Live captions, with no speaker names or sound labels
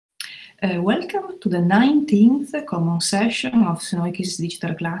Welcome to the 19th common session of Sunoikis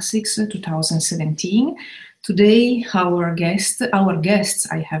Digital Classics 2017. Today, our guests,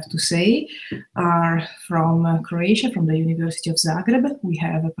 I have to say, are from Croatia, from the University of Zagreb. We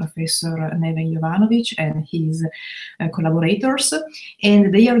have Professor Neven Jovanović and his collaborators,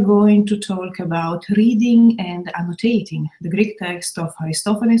 and they are going to talk about reading and annotating the Greek text of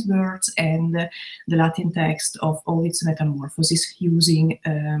Aristophanes' Birds and the Latin text of Ovid's Metamorphoses using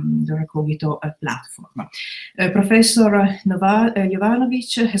the Recogito platform. Professor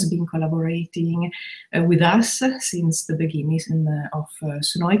Jovanović has been collaborating with us since the beginning of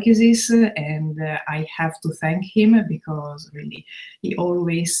Sunoikisis, and I have to thank him because really he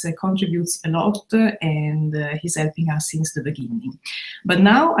always contributes a lot and he's helping us since the beginning. But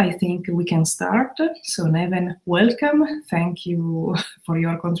now I think we can start. So Neven, welcome. Thank you for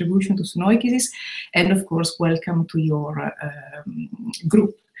your contribution to Sunoikisis, and of course welcome to your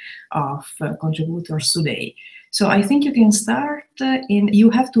group of contributors today. So I think you can start, and you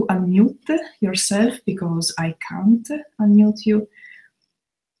have to unmute yourself because I can't unmute you.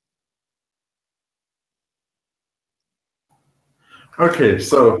 Okay,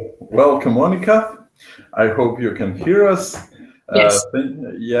 so welcome, Monica. I hope you can hear us. Yes.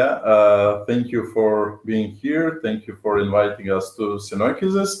 Thank you for being here. Thank you for inviting us to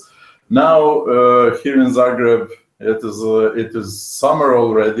Sunoikisis. Now, here in Zagreb, it is summer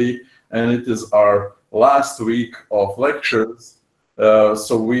already, and it is our last week of lectures,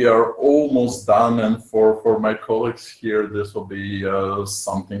 so we are almost done, and for my colleagues here this will be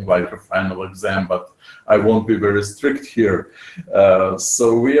something like a final exam, but I won't be very strict here.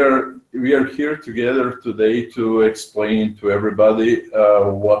 So we are here together today to explain to everybody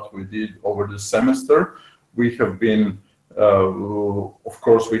what we did over the semester. We have been, of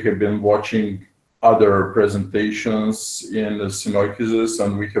course, we have been watching other presentations in the Sunoikisis,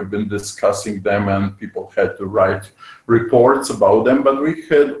 and we have been discussing them, and people had to write reports about them, but we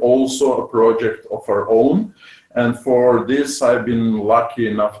had also a project of our own, and for this I've been lucky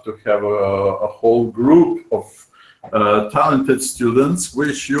enough to have a whole group of talented students,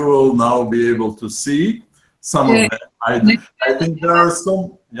 which you will now be able to see. Some of them, I think there are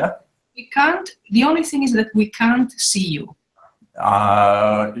some, yeah? We can't, the only thing is that we can't see you.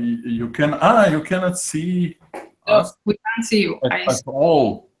 You cannot see us? We can't see you. At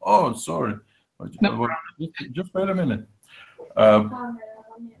all. Oh, sorry. No just wait a minute.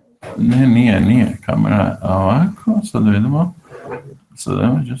 Nije kamera ovako. Sad vidimo.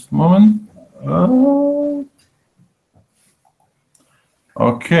 Just a moment.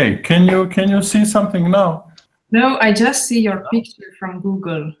 Okay, can you see something now? No, I just see your picture from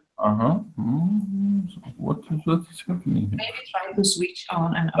Google. What is happening here? Maybe try to switch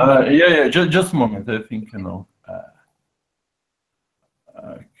on and off. Yeah, just a moment. I think you know.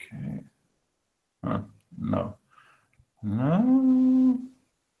 Okay. No.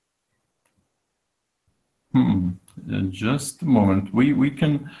 Just a moment. We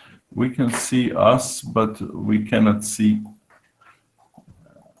can see us, but we cannot see.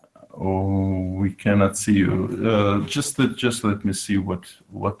 Oh, we cannot see you. Just let me see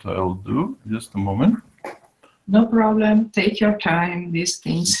what I'll do. Just a moment. No problem. Take your time. These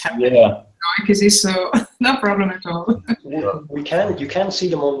things happen. Yeah. So no problem at all. You can see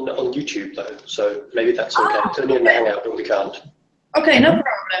them on YouTube though, so maybe that's okay. It's only in the Hangout, but we can't. Okay, no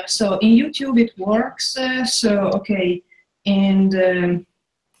problem. So in YouTube it works. Okay, and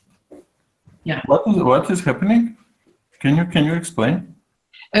yeah. What is happening? Can you explain?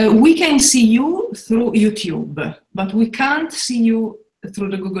 We can see you through YouTube, but we can't see you through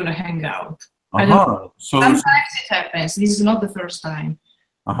the Google Hangout. Sometimes it happens. This is not the first time.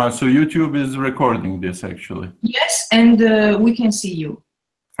 So YouTube is recording this actually. Yes, and we can see you.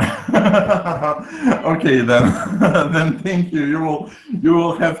 Okay, then thank you. You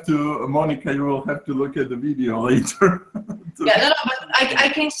will have to, Monica. You will have to look at the video later. Yeah, no, but I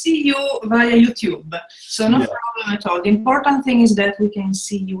can see you via YouTube, so no problem at all. The important thing is that we can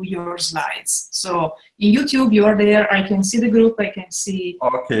see your slides. So in YouTube, you are there. I can see the group. I can see.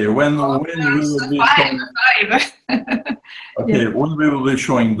 Okay, when we will be showing, okay, when we will be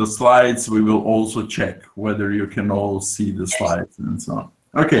showing the slides, we will also check whether you can all see the slides and so on.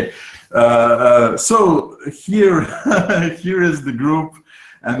 Okay, so here is the group,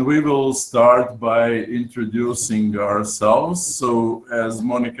 and we will start by introducing ourselves. So, as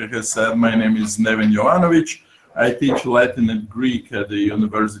Monica has said, my name is Neven Jovanović. I teach Latin and Greek at the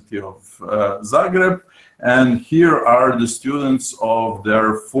University of Zagreb, and here are the students of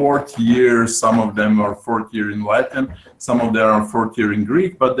their fourth year. Some of them are fourth year in Latin, some of them are fourth year in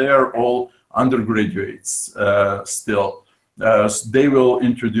Greek, but they are all undergraduates still. They will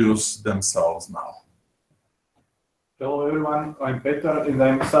introduce themselves now. Hello everyone, I'm Petar and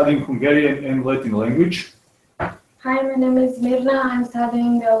I'm studying Hungarian and Latin language. Hi, my name is Mirna. I'm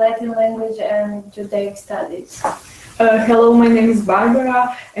studying Latin language and Judaic studies. Hello, my name is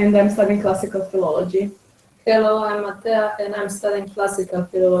Barbara and I'm studying classical philology. Hello, I'm Matea and I'm studying classical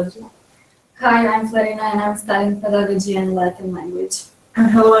philology. Hi, I'm Florina and I'm studying pedagogy and Latin language.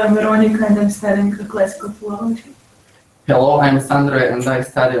 Hello, I'm Veronica and I'm studying classical philology. Hello, I'm Sandra and I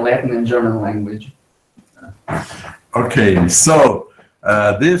study Latin and German language. Okay, so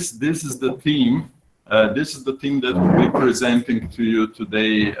this is the theme. This is the theme that we'll be presenting to you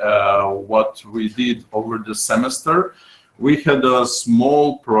today. What we did over the semester. We had a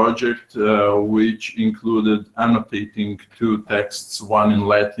small project which included annotating 2 texts, one in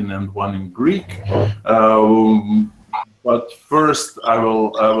Latin and one in Greek. But first, I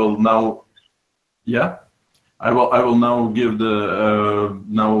will now give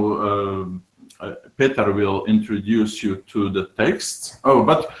the Petar will introduce you to the texts. Oh,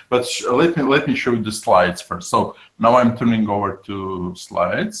 but let me show you the slides first. So now I'm turning over to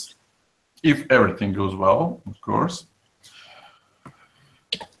slides, if everything goes well, of course.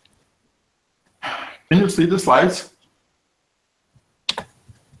 Can you see the slides?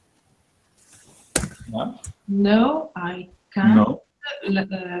 No? No, I can't. No.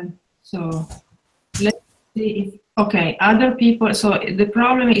 So let's see if, okay, other people. So the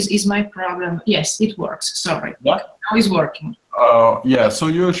problem is my problem. Yes, it works. Sorry. Yeah. Now it's working. Yeah. So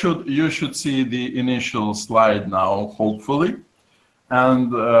you should see the initial slide now, hopefully.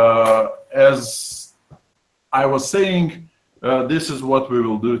 And as I was saying, this is what we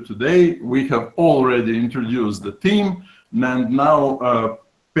will do today. We have already introduced the theme, and now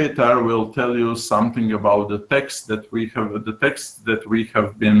Petar will tell you something about the text that we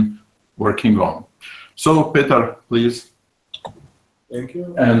have been working on. So Petar, please. Thank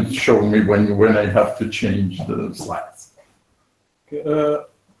you. And show me when I have to change the slides. Okay,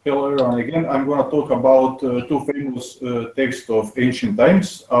 hello everyone again. I'm going to talk about 2 famous texts of ancient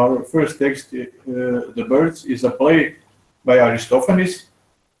times. Our first text, The Birds, is a play by Aristophanes.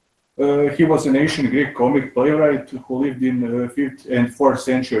 He was an ancient Greek comic playwright who lived in 5th and 4th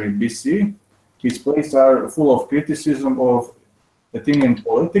century BC. His plays are full of criticism of Athenian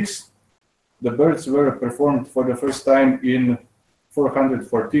politics. The Birds were performed for the first time in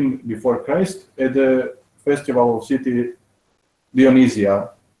 414 before Christ at the festival of city Dionysia.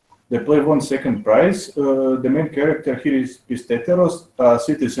 The play won 2nd prize. The main character here is Pisteteros, a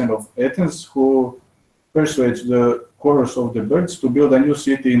citizen of Athens who persuades the chorus of the birds to build a new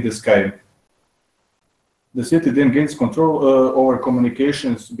city in the sky. The city then gains control over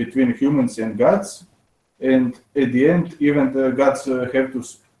communications between humans and gods, and at the end, even the gods have to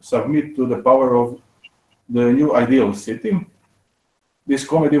submit to the power of the new ideal city. This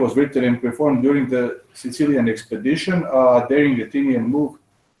comedy was written and performed during the Sicilian expedition, a daring Athenian move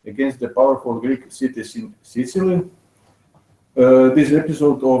against the powerful Greek cities in Sicily. This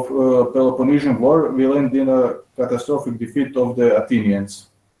episode of Peloponnesian War will end in a catastrophic defeat of the Athenians.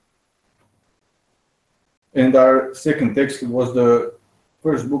 And our second text was the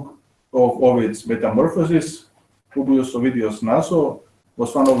first book of Ovid's Metamorphoses. Publius Ovidius Naso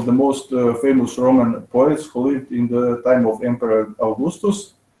was one of the most famous Roman poets who lived in the time of Emperor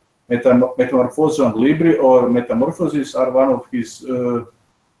Augustus. Metamorphoson Libri or Metamorphoses are one of his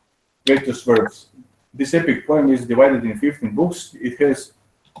greatest works. This epic poem is divided in 15 books. It has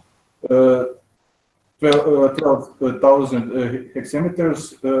 12,000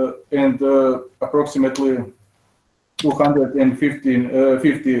 hexameters and approximately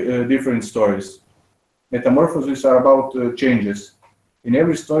 250 different stories. Metamorphoses are about changes. In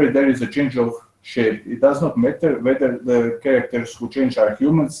every story, there is a change of shape. It does not matter whether the characters who change are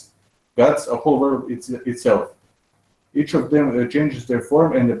humans, gods, a whole world itself. Each of them changes their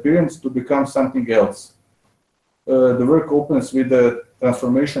form and appearance to become something else. The work opens with the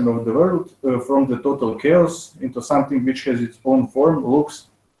transformation of the world from the total chaos into something which has its own form, looks,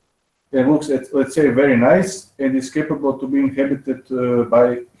 let's say, very nice, and is capable to be inhabited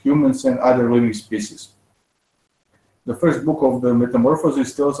by humans and other living species. The first book of the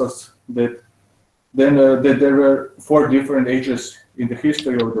Metamorphoses tells us that that there were 4 different ages in the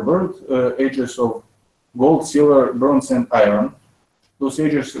history of the world, ages of gold, silver, bronze, and iron. Those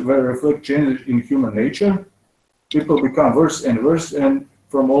ages will reflect changes in human nature. People become worse and worse, and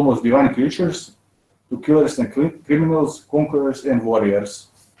from almost divine creatures to killers and criminals, conquerors and warriors.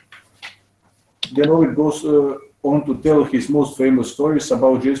 Then Ovid goes on to tell his most famous stories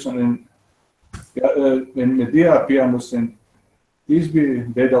about Jason and Medea, Priamus and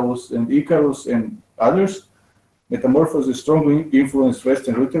Thisbe, Daedalus and Icarus and others. Metamorphosis strongly influenced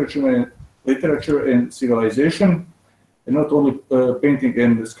Western literature and civilization, and not only painting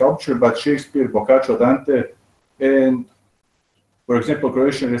and sculpture, but Shakespeare, Boccaccio, Dante, and, for example,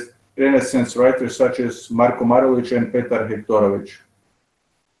 Croatian Renaissance writers such as Marko Marulić and Petar Hektorović.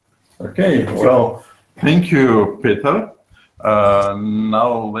 Okay, well, thank you, Petar.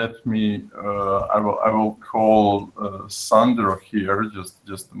 Now let me, I will call Sandro here,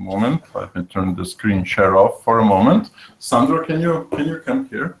 just a moment. Let me turn the screen share off for a moment. Sandro, can you come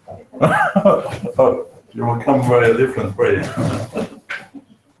here? Oh, you will come by a different way.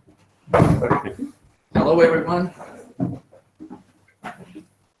 Okay. Hello, everyone.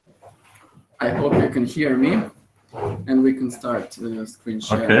 I hope you can hear me, and we can start screen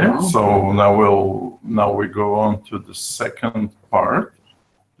share. Okay, now. so now we go on to the second part.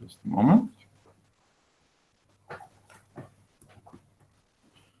 Just a moment.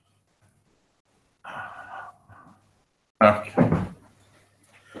 Okay.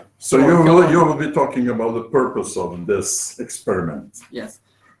 So you will be talking about the purpose of this experiment. Yes.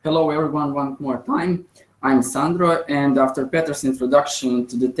 Hello, everyone, one more time. I'm Sandro, and after Petar's introduction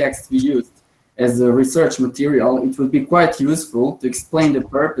to the text we used as a research material, it would be quite useful to explain the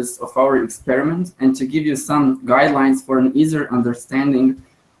purpose of our experiment and to give you some guidelines for an easier understanding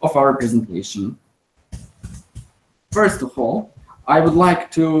of our presentation. First of all, I would like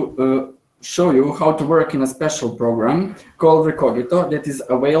to show you how to work in a special program called Recogito that is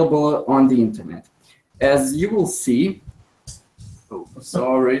available on the internet. As you will see,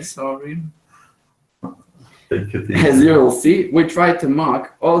 sorry. As you will see, we try to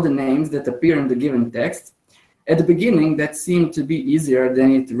mark all the names that appear in the given text. At the beginning, that seemed to be easier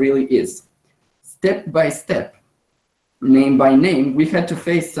than it really is. Step by step, name by name, we had to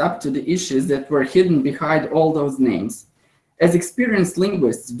face up to the issues that were hidden behind all those names. As experienced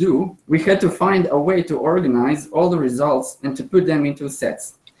linguists do, we had to find a way to organize all the results and to put them into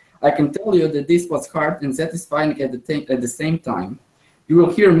sets. I can tell you that this was hard and satisfying at the same time. You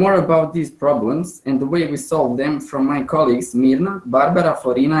will hear more about these problems and the way we solve them from my colleagues Mirna, Barbara,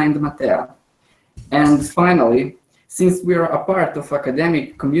 Florina, and Matea. And finally, since we are a part of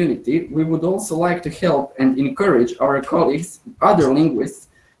academic community, we would also like to help and encourage our colleagues, other linguists,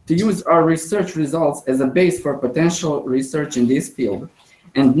 to use our research results as a base for potential research in this field.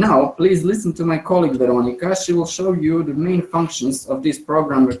 And now, please listen to my colleague Veronica. She will show you the main functions of this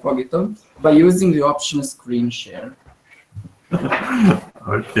program Recogito by using the option screen share.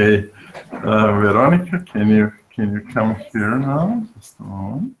 Okay, Veronica, can you come here now? Just a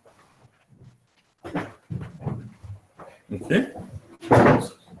moment. Okay.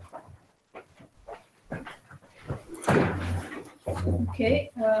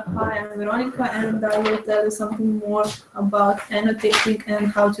 Okay, hi, I'm Veronica, and I will tell you something more about annotating and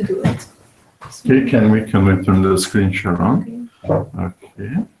how to do it. Okay, can we turn the screen share on? Okay.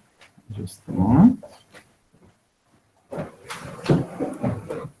 Okay, just a moment.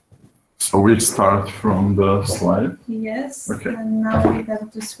 So we start from the slide. Yes, okay. And now we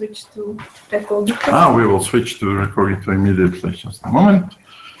have to switch to Recogito. We will switch to Recogito immediately. Just a moment.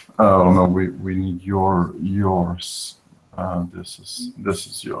 No, we need yours. This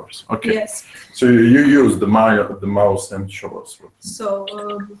is yours. Okay. Yes. So you use the mouse and show us. So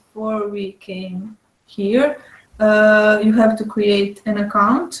before we came here, you have to create an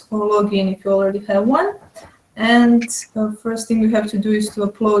account or log in if you already have one. And the first thing you have to do is to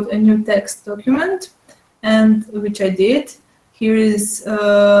upload a new text document, and which I did. Here is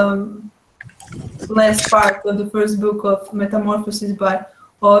last part of the first book of Metamorphosis by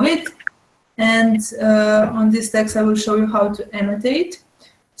Ovid. And on this text, I will show you how to annotate.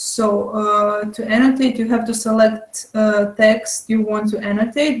 So to annotate, you have to select text you want to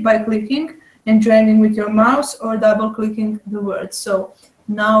annotate by clicking and dragging with your mouse or double-clicking the word. So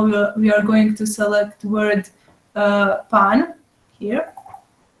now we are going to select word pan here.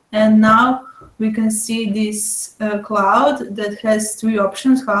 And now we can see this cloud that has three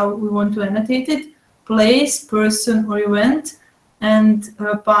options how we want to annotate it: place, person, or event. And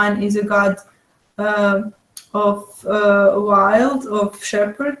Pan is a god of wild, of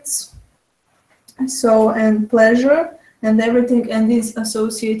shepherds. So, and pleasure and everything, and is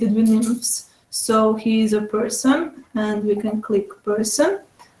associated with nymphs. So he is a person, and we can click person.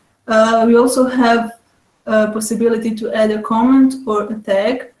 We also have a possibility to add a comment or a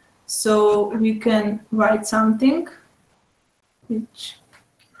tag. So we can write something, which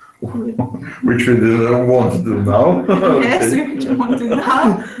we didn't want to do now. Yes, which we want to do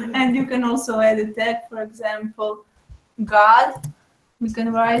now. And you can also add a tag, for example, God. We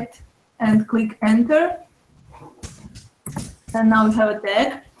can write and click enter. And now we have a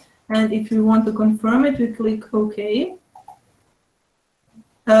tag. And if we want to confirm it, we click OK.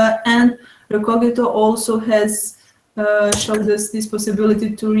 And Recogito also has showed us this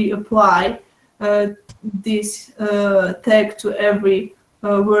possibility to reapply this tag to every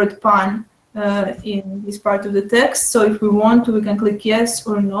word pan in this part of the text. So if we want to, we can click yes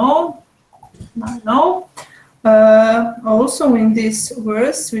or no. No. Also in this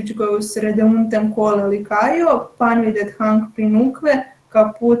verse, which goes redeuntem cola licaio, panvidet hanc prinunque,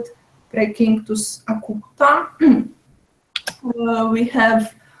 caput precinctus acuta. We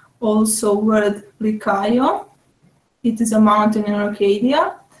have also word licaio. It is a mountain in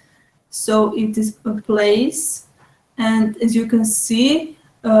Arcadia. So it is a place, and as you can see,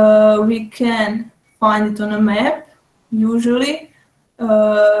 we can find it on a map. Usually,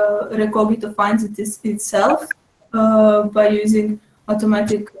 Recogito finds it itself by using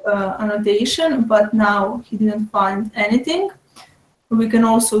automatic annotation, but now he didn't find anything. We can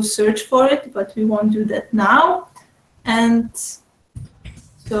also search for it, but we won't do that now. And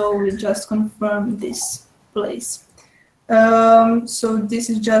so we just confirm this place. So this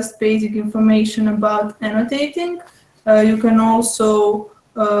is just basic information about annotating. You can also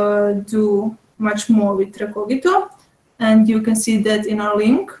do much more with Recogito, and you can see that in our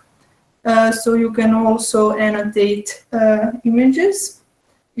link. So you can also annotate images.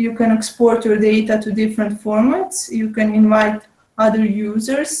 You can export your data to different formats. You can invite other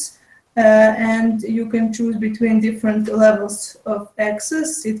users, and you can choose between different levels of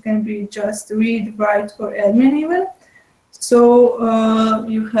access. It can be just read, write, or admin even. So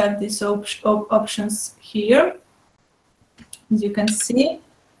you have these options here, as you can see,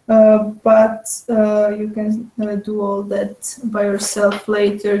 but you can do all that by yourself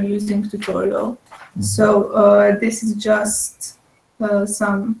later using tutorial. So this is just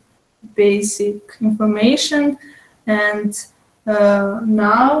some basic information, and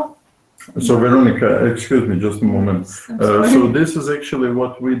now. So Veronica, excuse me just a moment. So this is actually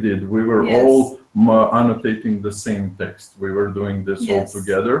what we did. We were all annotating the same text. We were doing this all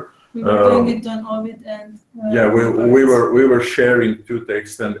together. We were doing it on Ovid and yeah, we were sharing two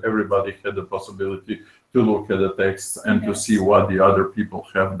texts, and everybody had the possibility to look at the text and to see what the other people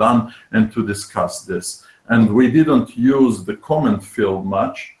have done and to discuss this. And we didn't use the comment field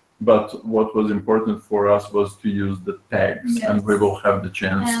much, but what was important for us was to use the tags, and we will have the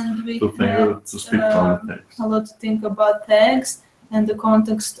chance to speak about the tags. A lot to think about tags and the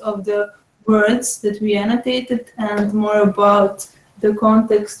context of the words that we annotated, and more about the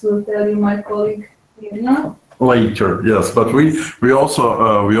context will tell you my colleague Mirna. Later, yes, but we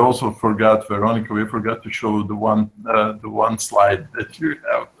also forgot, Veronica. We forgot to show the one slide that you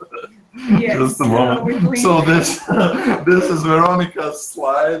have. Yes, just a moment. So this is Veronica's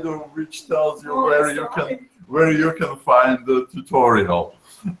slide, which tells you where you can find the tutorial.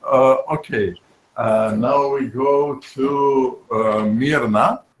 Okay, now we go to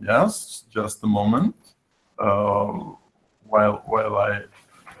Mirna. Yes, just a moment. While I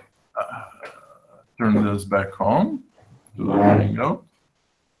turn this back on to the Hangout.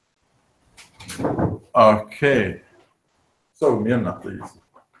 Okay. So Mirna, please.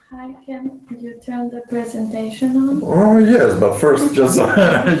 Hi, can you turn the presentation on? Oh yes, but first,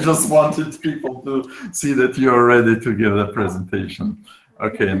 I just wanted people to see that you are ready to give the presentation.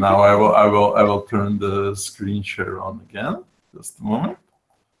 Okay, now I will turn the screen share on again. Just a moment.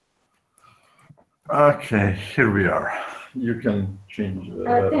 Okay, here we are. You can change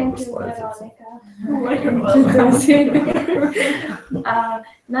thank the you, slides. Veronica.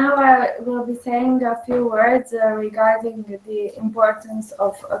 Now I will be saying a few words regarding the importance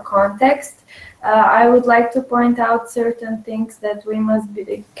of context. I would like to point out certain things that we must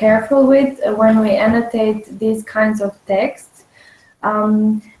be careful with when we annotate these kinds of texts.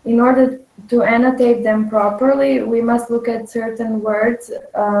 In order to annotate them properly, we must look at certain words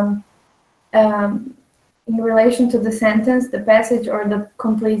in relation to the sentence, the passage, or the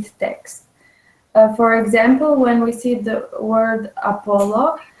complete text. For example, when we see the word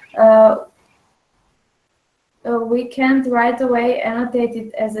Apollo, we can't right away annotate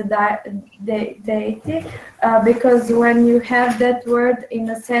it as a deity, because when you have that word in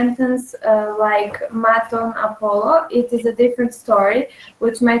a sentence like Maton Apollo, it is a different story,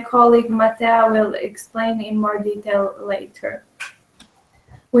 which my colleague Matea will explain in more detail later.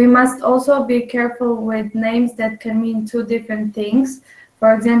 We must also be careful with names that can mean two different things.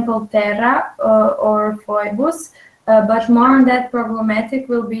 For example, Terra or Phoebus, but more on that problematic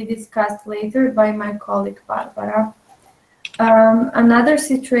will be discussed later by my colleague Barbara. Another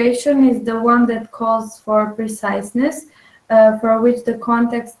situation is the one that calls for preciseness, for which the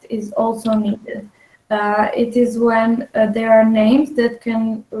context is also needed. It is when there are names that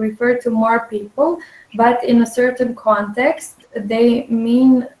can refer to more people, but in a certain context, they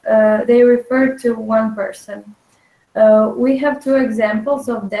mean they refer to one person. We have two examples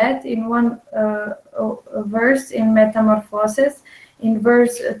of that in one verse in Metamorphoses, in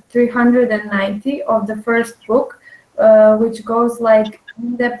verse 390 of the first book, which goes like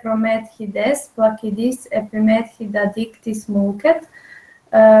 "Inde promethides plakidis epimethida dictis mulcet,"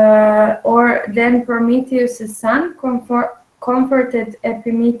 or then Prometheus' son comforted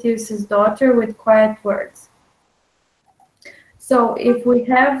Epimetheus' daughter with quiet words. So if we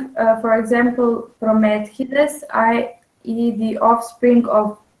have, for example, Promethides, i.e. the offspring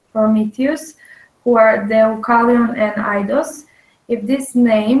of Prometheus, who are Deucalion and Aidos, if this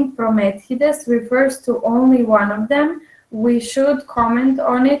name, Promethides, refers to only one of them, we should comment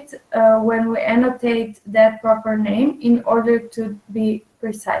on it when we annotate that proper name in order to be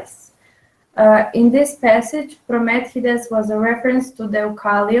precise. In this passage, Promethides was a reference to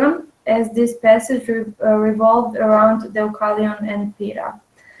Deucalion, as this passage revolved around Deucalion and Pyrrha.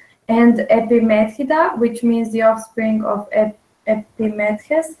 And Epimethida, which means the offspring of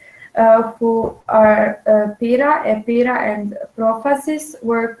Epimetheus, who are Pyrrha, Epira, and Prophasis,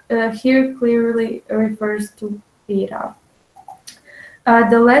 were here clearly refers to Pyrrha.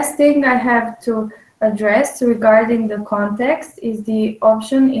 The last thing I have to address regarding the context is the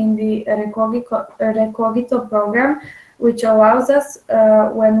option in the Recogito program, which allows us,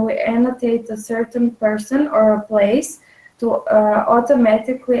 when we annotate a certain person or a place, to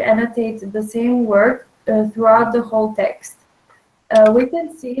automatically annotate the same word throughout the whole text. We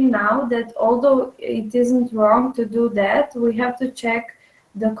can see now that although it isn't wrong to do that, we have to check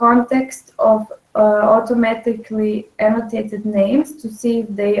the context of automatically annotated names to see if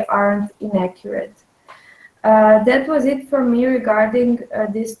they aren't inaccurate. That was it for me regarding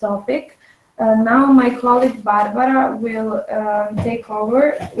this topic. Now my colleague Barbara will take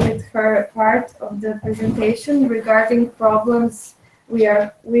over with her part of the presentation regarding problems we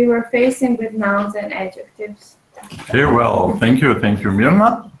were facing with nouns and adjectives. Okay, well, thank you,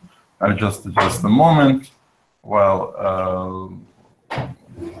 Mirna. Just a moment while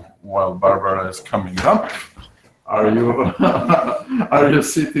Barbara is coming up. Are you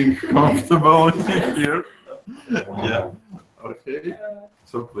sitting comfortably here? Yeah. Okay.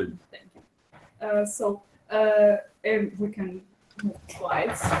 So please. We can move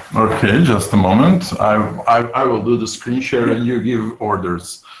slides. Okay, just a moment. I will do the screen share and you give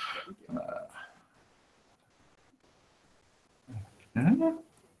orders.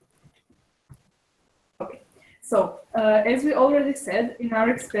 Okay. So, as we already said, in our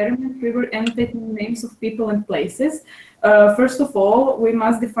experiment, we were annotating names of people and places. First of all, we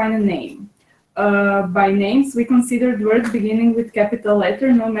must define a name. By names, we considered words beginning with capital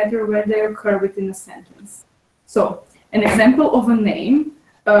letter, no matter where they occur within a sentence. So, an example of a name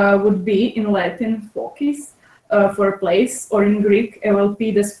would be in Latin focis for a place, or in Greek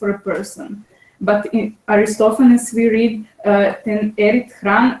Evalpides for a person. But in Aristophanes, we read ten erit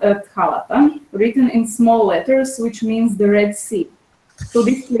hran thalatan, written in small letters, which means the Red Sea. So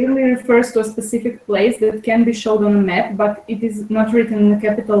this clearly refers to a specific place that can be shown on a map, but it is not written in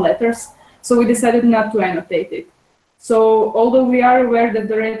capital letters. So we decided not to annotate it. So although we are aware that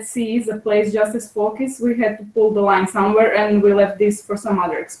the Red Sea is a place just as focis, we had to pull the line somewhere, and we left this for some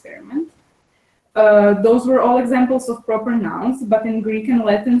other experiment. Those were all examples of proper nouns, but in Greek and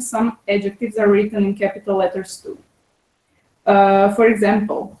Latin, some adjectives are written in capital letters too. For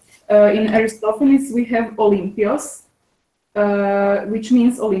example, in Aristophanes, we have Olympios, which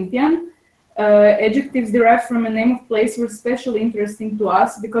means Olympian. Adjectives derived from a name of place were especially interesting to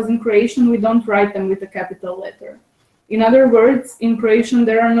us because in Croatian we don't write them with a capital letter. In other words, in Croatian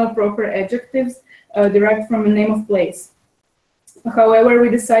there are no proper adjectives derived from a name of place. However, we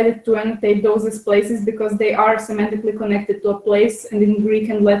decided to annotate those as places because they are semantically connected to a place, and in Greek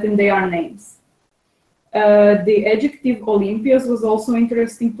and Latin they are names. The adjective Olympios was also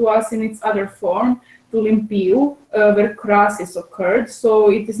interesting to us in its other form, Olympiou, where crasis occurred,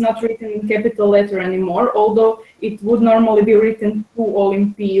 so it is not written in capital letter anymore, although it would normally be written to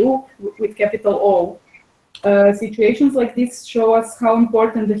Olympiou with capital O. Situations like this show us how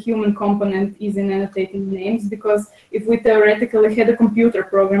important the human component is in annotating names, because if we theoretically had a computer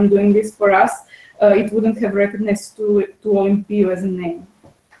program doing this for us, it wouldn't have recognized to Olympiou as a name.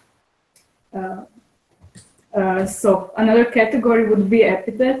 So another category would be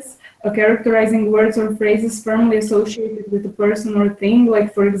epithets, characterizing words or phrases firmly associated with a person or thing.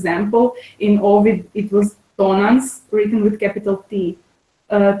 Like, for example, in Ovid, it was tonans, written with capital T.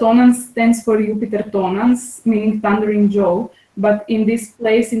 Tonans stands for Jupiter tonans, meaning thundering jaw, but in this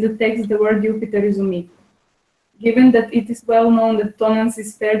place in the text the word Jupiter is omitted. Given that it is well known that tonans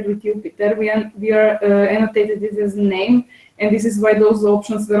is paired with Jupiter, we are annotated this as a name, and this is why those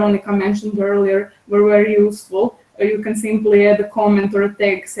options Veronica mentioned earlier were very useful. You can simply add a comment or a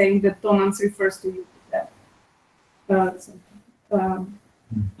tag saying that tonans refers to Jupiter.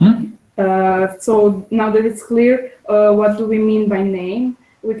 So now that it's clear what do we mean by name,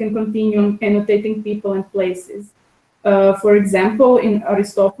 we can continue annotating people and places. For example, in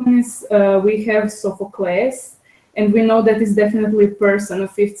Aristophanes, we have Sophocles, and we know that is definitely a person, a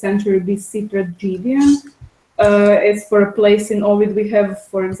 5th century BC tragedian. As for a place in Ovid, we have,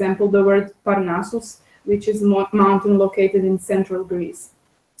 for example, the word Parnassus, which is a mountain located in central Greece.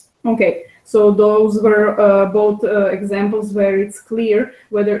 Okay, so those were both examples where it's clear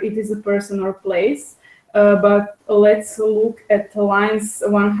whether it is a person or place. But let's look at lines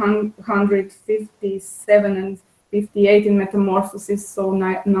 157 and 58 in Metamorphosis. So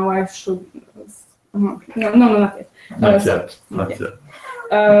now I should. No, not yet. Not yet.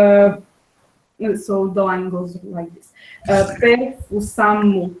 So the line goes like this. Per fusam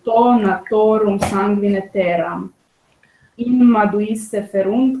multo natorum sanguine terram. In maduisse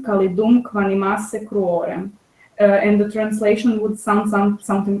ferunt calidum quanimasse cruorem. And the translation would sound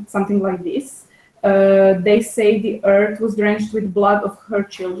something like this. They say the earth was drenched with blood of her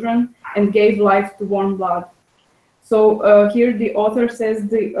children and gave life to warm blood. So here the author says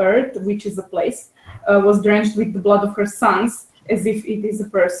the earth, which is a place, was drenched with the blood of her sons, as if it is a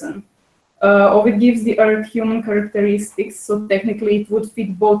person. Ovid gives the earth human characteristics, so technically it would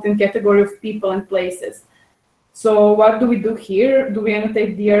fit both in category of people and places. So what do we do here? Do we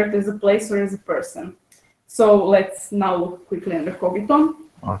annotate the earth as a place or as a person? So let's now look quickly in Recogito.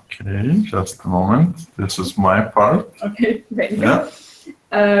 Okay, just a moment. This is my part. Okay, thank you.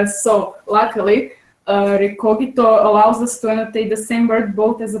 So luckily, Recogito allows us to annotate the same word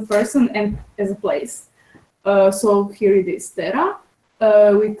both as a person and as a place. So here it is, Terra.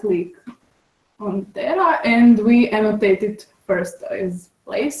 We click on Terra and we annotate it first as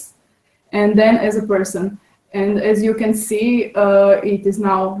place and then as a person. And as you can see, it is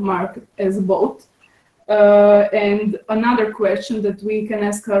now marked as a boat. And another question that we can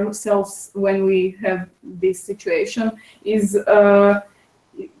ask ourselves when we have this situation is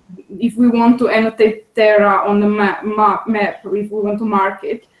if we want to annotate Terra on the map, if we want to mark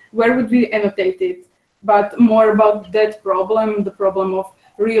it, where would we annotate it? But more about that problem, the problem of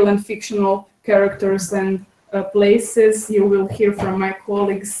real and fictional characters and places, you will hear from my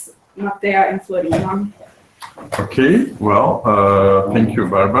colleagues Matea and Florina. Okay, well, thank you,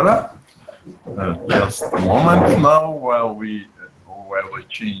 Barbara. Just a moment now while we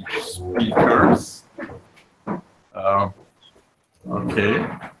change speakers. Okay.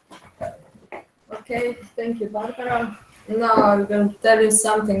 Okay, thank you, Barbara. Now I'm going to tell you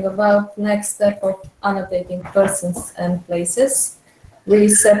something about next step of annotating persons and places. We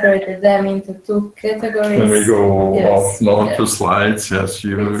separated them into two categories. Can we go off now yes. to slides? Yes,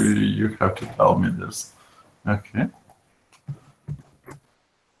 you have to tell me this. Okay.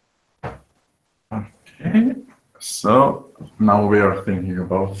 Okay, so now we are thinking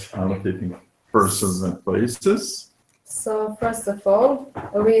about annotating persons and places. So first of all,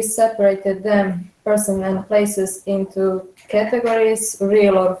 we separated them, person and places, into categories,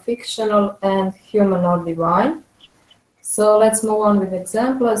 real or fictional, and human or divine. So let's move on with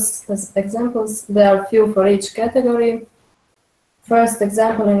examples. As examples, there are few for each category. First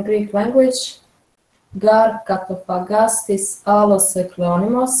example in Greek language, gar katophagastis allos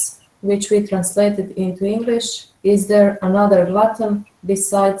eklonimos, which we translated into English. Is there another glutton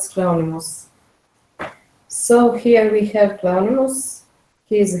besides Cleonimus? So here we have Cleonimus.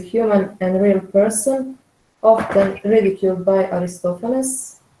 He is a human and real person, often ridiculed by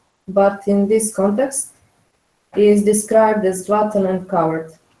Aristophanes, but in this context, he is described as glutton and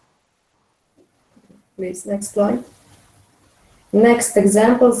coward. Please, next slide. Next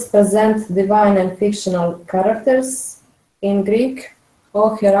examples present divine and fictional characters. In Greek,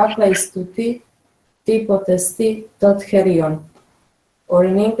 O Herakleis touti, typotesti tot herion. Or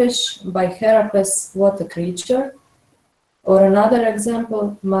in English, by Heracles, what a creature. Or another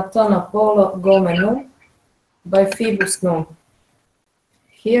example, Maton Apollo Gomenum, by Phoebus Num.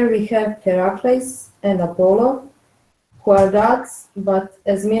 Here we have Heracles and Apollo, who are gods, but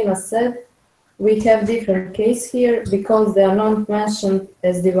as Mina said, we have different case here because they are not mentioned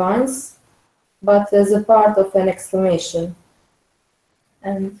as divines, but as a part of an exclamation.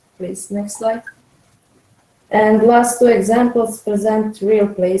 And please, next slide. And last two examples present real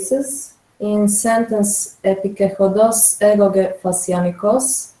places. in sentence epikechodos egoge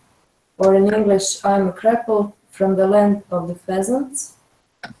phasianikos, or in English, I'm a cripple from the land of the pheasants.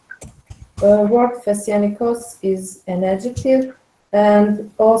 Word phasianikos is an adjective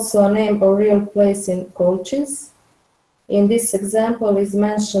and also a name or real place in Colchis. In this example is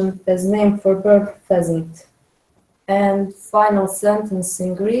mentioned as name for bird pheasant. And final sentence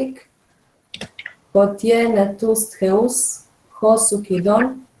in Greek, Potie netust heus,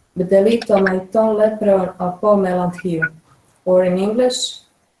 hosukidon, bdelito maiton lepreon apo melanthiu. Or in English,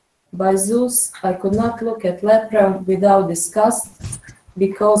 by Zeus, I could not look at Lepreon without disgust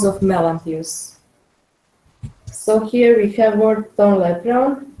because of Melanthius. So here we have word ton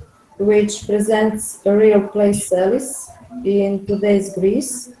Lepreon, which presents a real place Elis in today's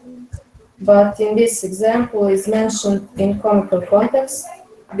Greece, but in this example is mentioned in comical context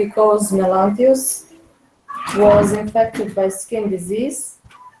because Melanthius was infected by skin disease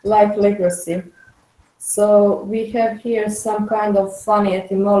like leprosy. So we have here some kind of funny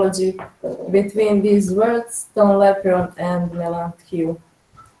etymology between these words, ton Lepreon and Melanthiu.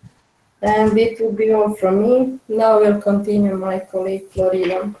 And it will be all from me. Now we'll continue my colleague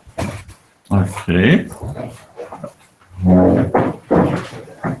Florina. Okay.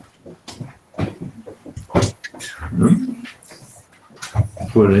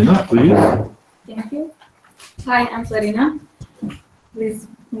 Florina, please. Thank you. Hi, I'm Florina. Please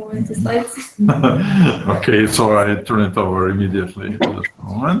move into slides. Okay, so I turn it over immediately. Just a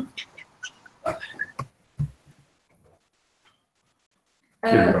moment.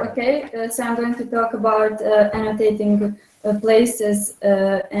 So I'm going to talk about annotating places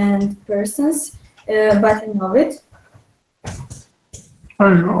and persons, but in Ovid.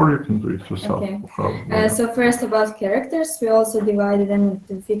 Or you can do it yourself. Okay. So first about characters, we also divided them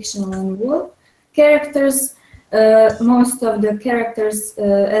into fictional and real characters. Most of the characters,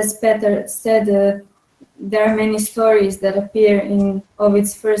 as Peter said, there are many stories that appear in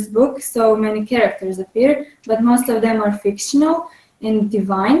Ovid's first book, so many characters appear, but most of them are fictional and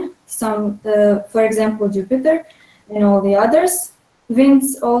divine. Some, for example, Jupiter and all the others.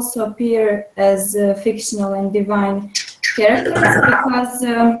 Winds also appear as fictional and divine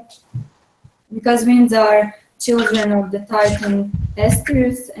characters because winds are children of the Titan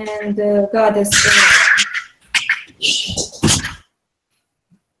Astrius and the goddess.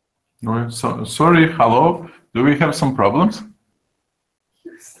 Sorry, hello. Do we have some problems?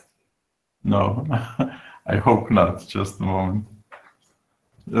 No, I hope not. Just a moment.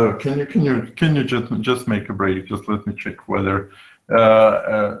 Can you just make a break? Just let me check whether.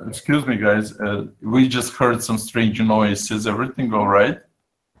 Excuse me, guys. We just heard some strange noise. Is everything all right?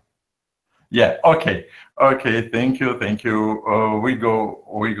 Yeah. Okay. Okay. Thank you. Thank you. We go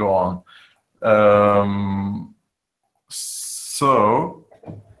on.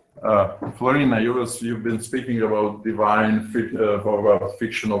 Florina, you've been speaking about about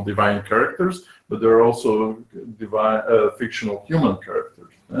fictional divine characters, but there are also fictional human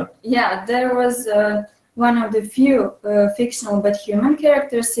characters. Yeah, there was one of the few fictional but human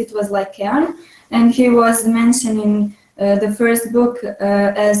characters. It was Lycaon, and he was mentioned in the first book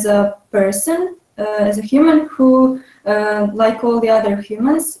as a person, as a human who, like all the other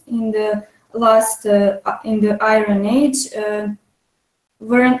humans in the in the Iron Age,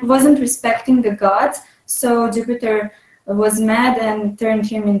 wasn't respecting the gods, so Jupiter was mad and turned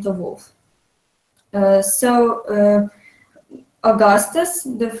him into wolf. Augustus,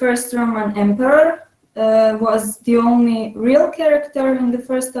 the first Roman emperor, was the only real character in the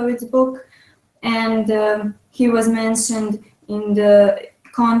first of its book, and he was mentioned in the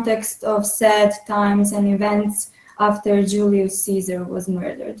context of sad times and events after Julius Caesar was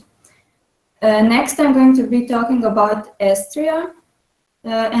murdered. Next, I'm going to be talking about Estria,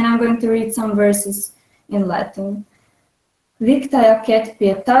 and I'm going to read some verses in Latin. Victaia cet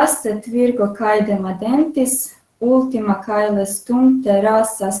pietas et virgo caedem adentis, ultima caele stum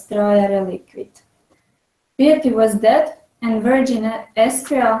terras astraea reliquit. Piety was dead, and Virgin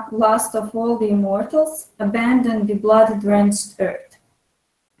Estria, last of all the immortals, abandoned the blood-drenched earth.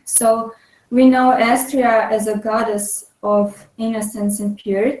 So we know Estria as a goddess of innocence and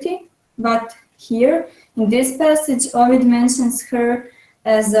purity, but here in this passage, Ovid mentions her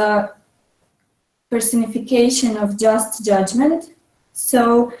as a personification of just judgment.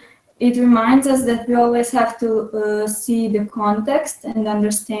 So it reminds us that we always have to see the context and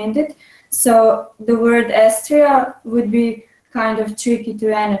understand it. So the word Estria would be kind of tricky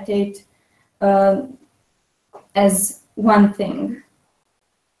to annotate as one thing.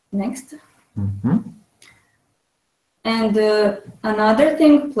 Next. Mm-hmm. And another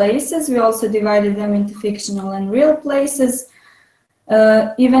thing, places, we also divided them into fictional and real places.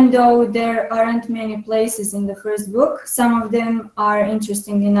 Even though there aren't many places in the first book, some of them are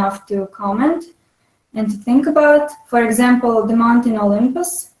interesting enough to comment and to think about. For example, the mountain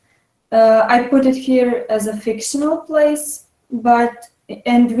Olympus. I put it here as a fictional place,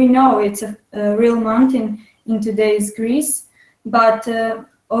 and we know it's a real mountain in today's Greece, but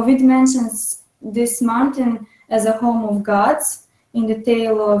Ovid mentions this mountain as a home of gods in the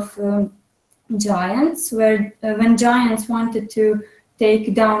tale of giants, where when giants wanted to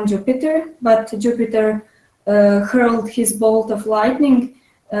take down Jupiter, but Jupiter hurled his bolt of lightning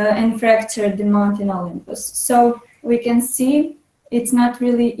and fractured the mountain Olympus. So we can see it's not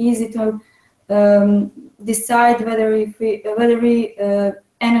really easy to decide whether we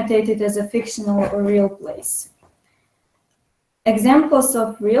annotate it as a fictional or real place. Examples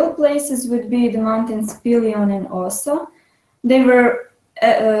of real places would be the mountains Pelion and Ossa. They were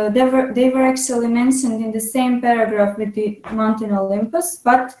actually mentioned in the same paragraph with the mountain Olympus,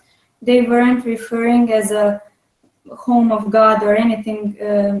 but they weren't referring as a home of God or anything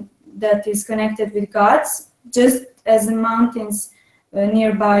that is connected with gods, just as the mountains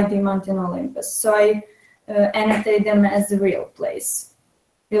nearby the mountain Olympus. So I annotate them as real places.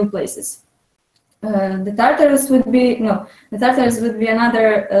 The Tartarus would be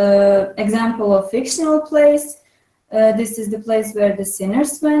another example of fictional place. This is the place where the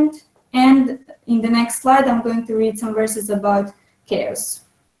sinners went. And in the next slide, I'm going to read some verses about chaos.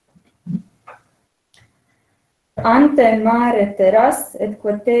 Ante mare terras et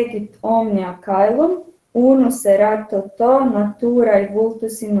quategit omnia caelum, unus erato to naturae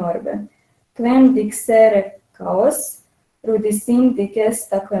vultus in orbe. Quem dixere chaos, rudisindi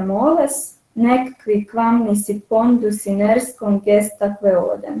gestaque moles, nec qui quam nisi pondus iners congestaque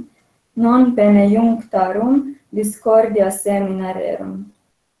odem. Non bene junctarum discordia seminarerum.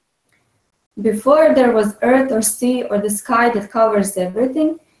 Before there was earth or sea or the sky that covers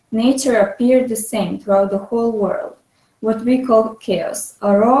everything, nature appeared the same throughout the whole world, what we call chaos,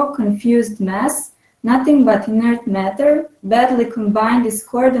 a raw, confused mass, nothing but inert matter, badly combined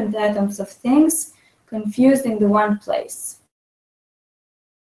discordant atoms of things, confused in the one place.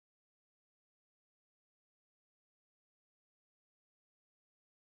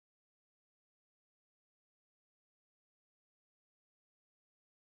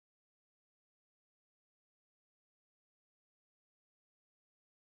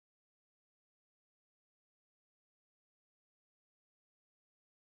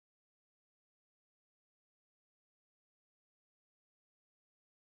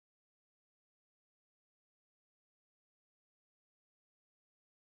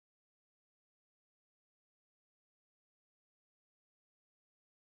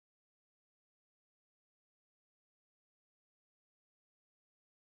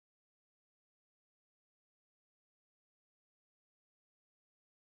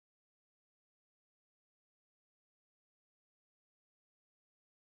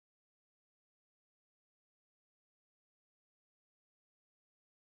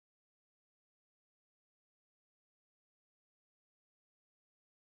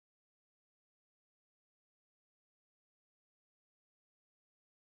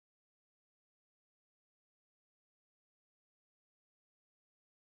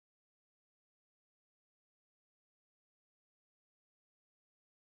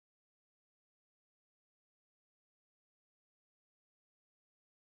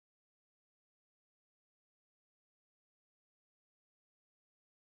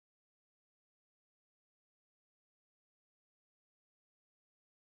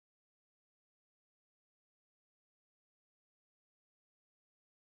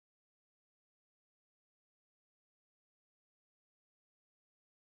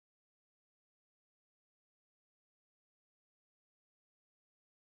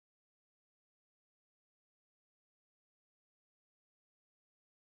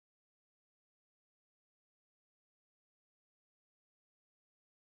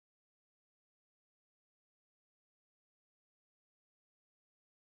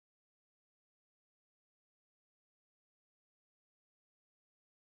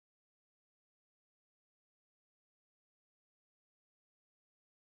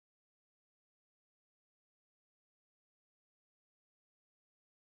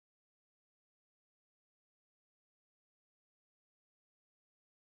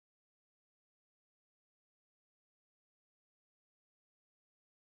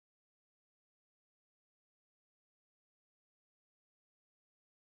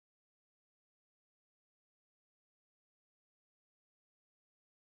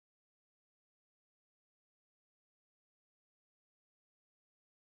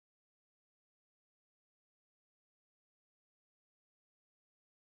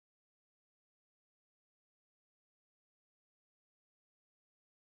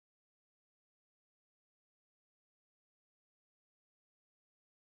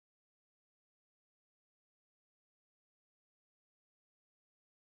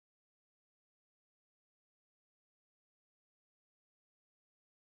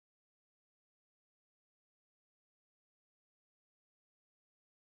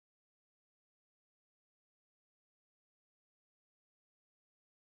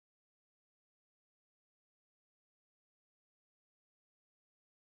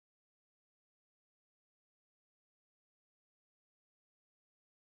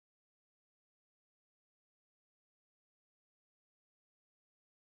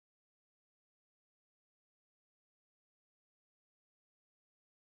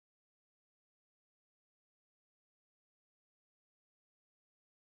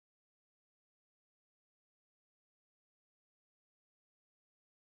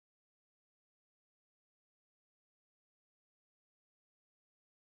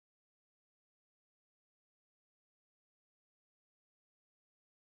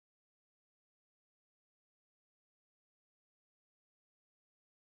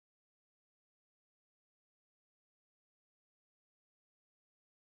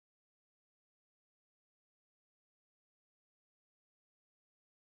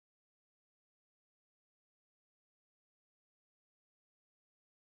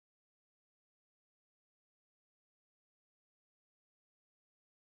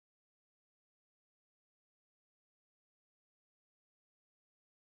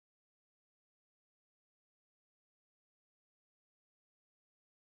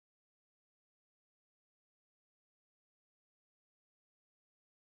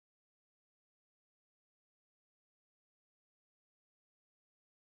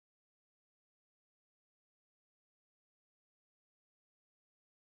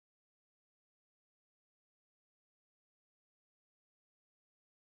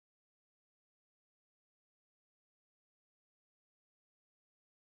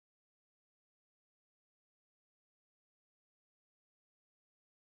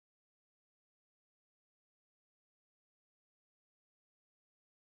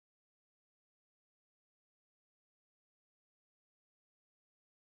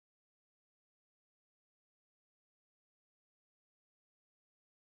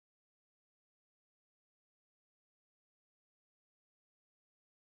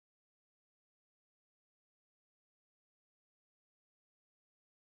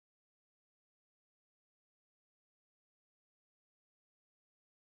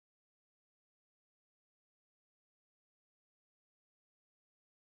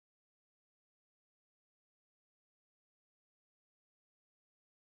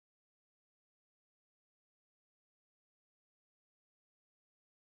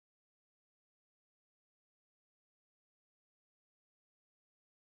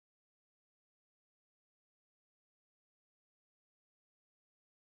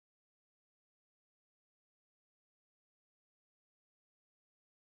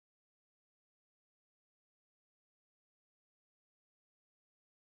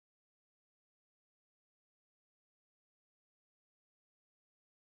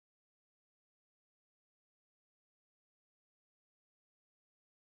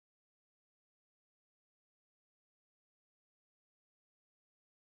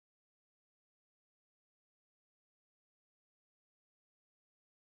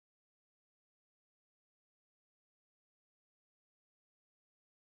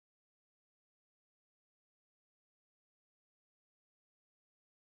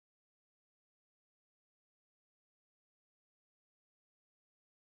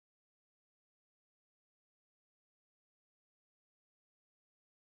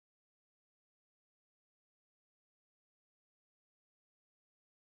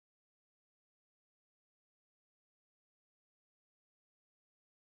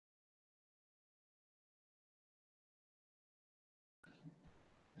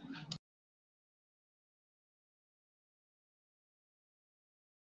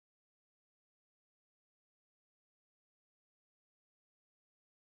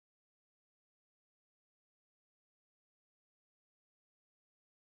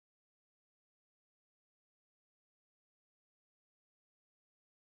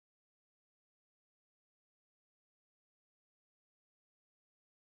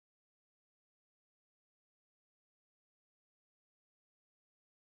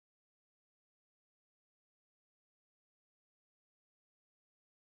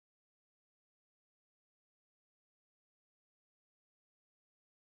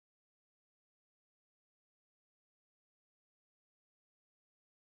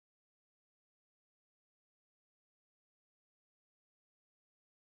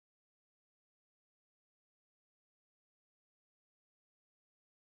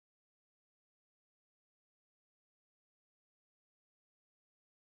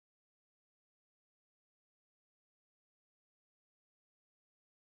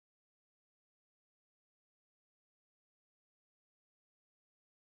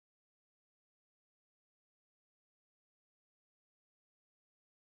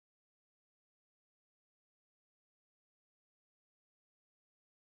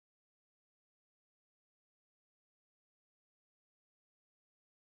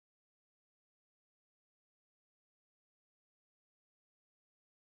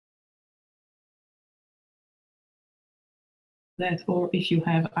 that, or if you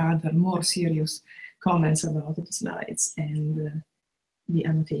have other more serious comments about the slides and the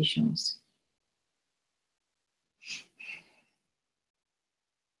annotations.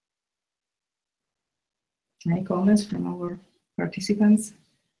 Any comments from our participants?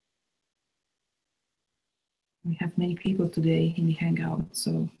 We have many people today in the Hangout,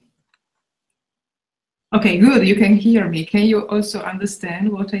 so. Okay, good, you can hear me. Can you also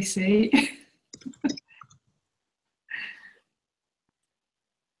understand what I say?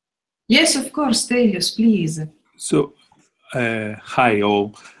 Yes, of course, Stelios, please. So, hi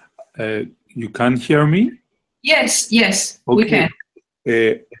all. You can hear me? Yes, yes, okay. We can.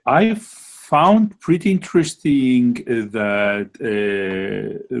 I found pretty interesting that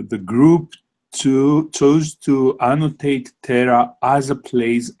the group chose to annotate Terra as a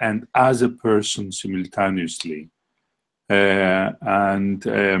place and as a person simultaneously.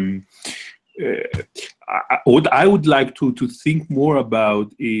 What I would like to think more about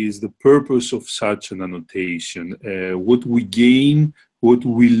is the purpose of such an annotation. What we gain, what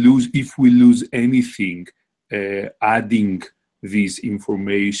we lose, if we lose anything, adding this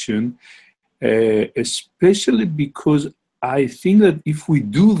information, especially because I think that if we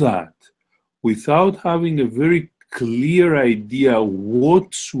do that without having a very clear idea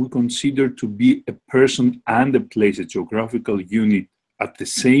what we consider to be a person and a place, a geographical unit at the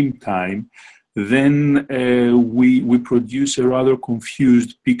same time, then we produce a rather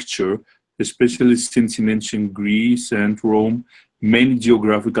confused picture, especially since in ancient Greece and Rome, many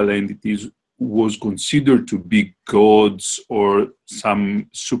geographical entities was considered to be gods or some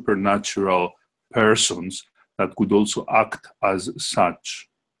supernatural persons that could also act as such.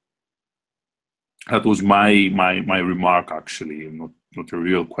 That was my remark, actually, not a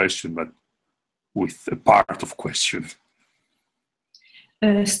real question, but with a part of question.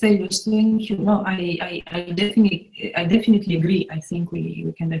 Stelios, thank you. No, I definitely agree. I think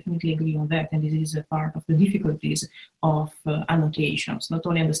we can definitely agree on that, and this is a part of the difficulties of annotations. Not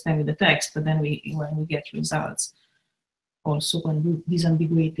only understanding the text, but then when we get results, also when these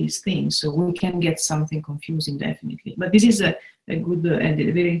ambiguities things, so we can get something confusing definitely. But this is a good and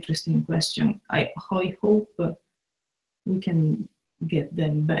a very interesting question. I hope we can get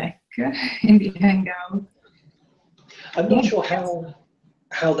them back in the Hangout. I'm not sure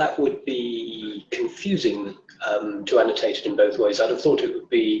how that would be confusing to annotate it in both ways. I'd have thought it would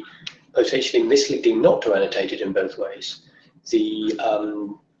be potentially misleading not to annotate it in both ways.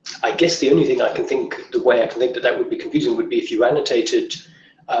 I guess the only thing I can think, the way I can think that would be confusing would be if you annotated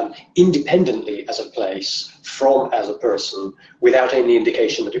independently as a place from as a person without any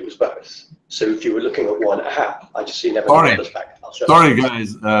indication that it was both. So if you were looking at one, I just see Neven Jovanović back. Sorry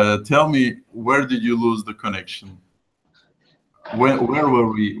guys, tell me, where did you lose the connection? Where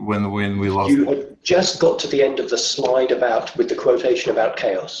were we when we lost it? You had just got to the end of the slide with the quotation about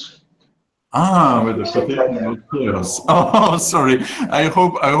chaos. Ah, with the quotation about chaos. Oh, sorry. I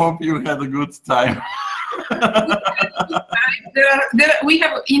hope you had a good time. We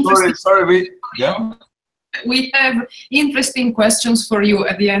have interesting. We have interesting questions for you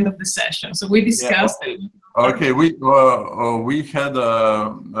at the end of the session. So we discussed. Yeah, okay. We had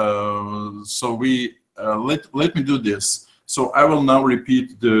let me do this. So I will now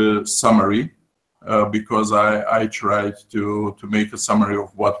repeat the summary because I tried to make a summary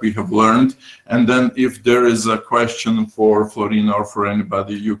of what we have learned, and then if there is a question for Florina or for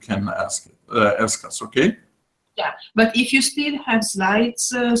anybody, you can ask us. Okay? Yeah, but if you still have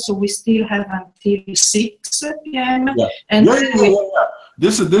slides, so we still have until 6 p.m. Yeah. And yeah.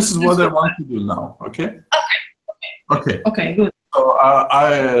 This is what I want to do now. Okay. Okay. Okay. Good. So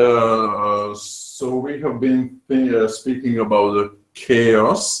so we have been speaking about the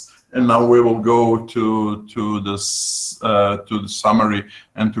chaos, and now we will go to the summary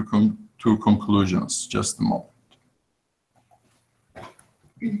and to conclusions. Just a moment.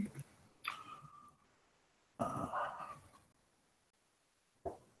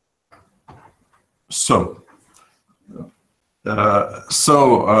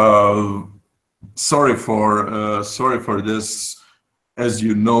 Sorry for this. As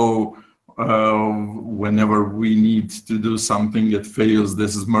you know, whenever we need to do something that fails,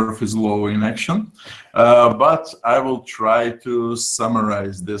 this is Murphy's Law in action. But I will try to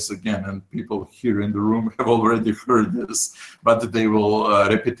summarize this again, and people here in the room have already heard this, but they will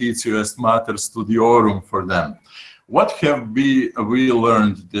repetitio est mater studiorum for them. What have we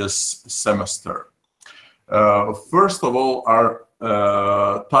learned this semester? First of all, our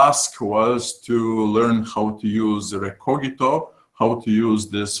task was to learn how to use Recogito, how to use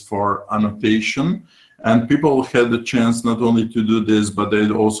this for annotation, and people had the chance not only to do this, but they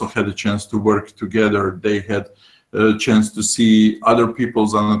also had a chance to work together. They had a chance to see other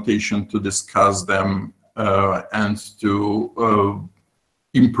people's annotation, to discuss them, and to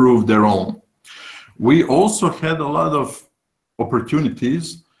improve their own. We also had a lot of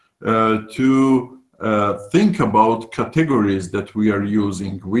opportunities to think about categories that we are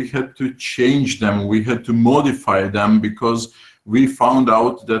using. We had to change them, we had to modify them, because we found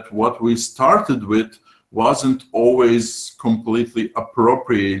out that what we started with wasn't always completely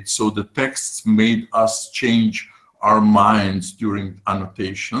appropriate, so the texts made us change our minds during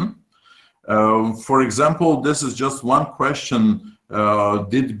annotation. For example, this is just one question.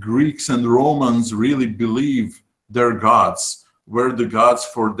 Did Greeks and Romans really believe their gods? Were the gods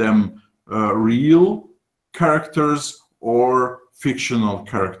for them real characters or fictional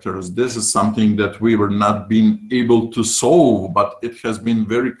characters? This is something that we were not being able to solve, but it has been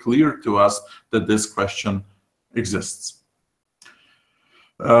very clear to us that this question exists.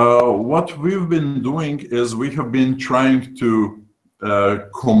 What we've been doing is we have been trying to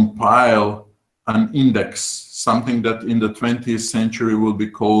compile an index, something that in the 20th century will be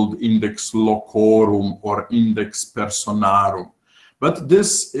called index locorum or index personarum. But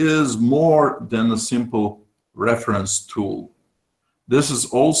this is more than a simple reference tool. This is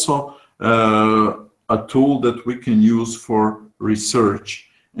also a tool that we can use for research.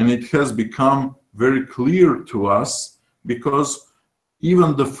 And it has become very clear to us because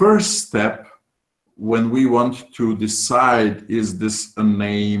even the first step, when we want to decide, is this a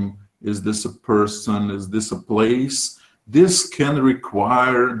name, is this a person, is this a place, this can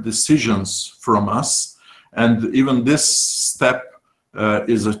require decisions from us. And even this step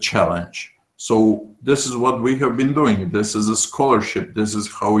is a challenge. So this is what we have been doing. This is a scholarship. This is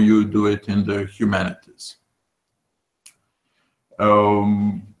how you do it in the humanities.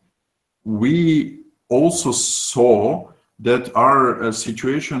 We also saw that our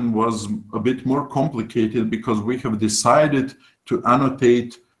situation was a bit more complicated because we have decided to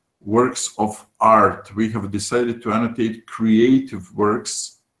annotate works of art. We have decided to annotate creative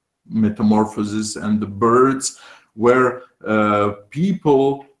works, metamorphoses and the birds, where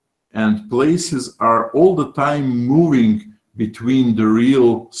people and places are all the time moving between the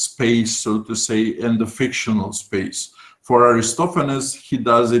real space, so to say, and the fictional space. For Aristophanes, he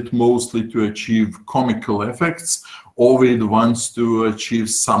does it mostly to achieve comical effects. Ovid wants to achieve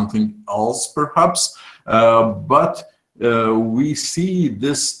something else, perhaps, but we see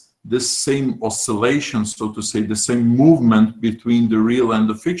this same oscillation, so to say, the same movement between the real and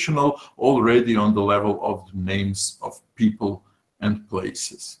the fictional already on the level of the names of people and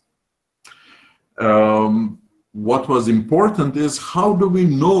places. What was important is how do we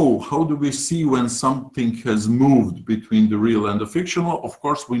know, how do we see when something has moved between the real and the fictional? Of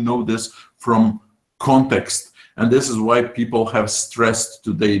course, we know this from context. And this is why people have stressed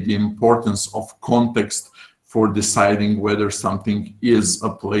today the importance of context for deciding whether something is a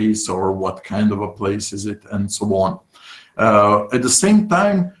place or what kind of a place is it, and so on. At the same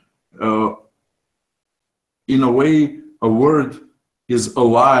time, in a way, a word is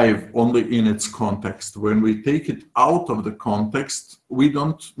alive only in its context. When we take it out of the context, we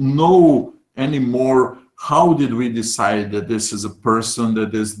don't know anymore how did we decide that this is a person,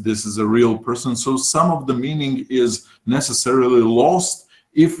 that this is a real person. So some of the meaning is necessarily lost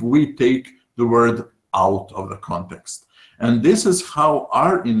if we take the word out of the context. And this is how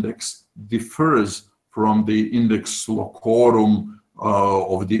our index differs from the index locorum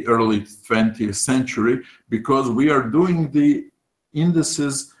of the early 20th century, because we are doing the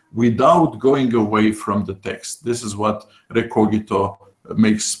indices without going away from the text. This is what Recogito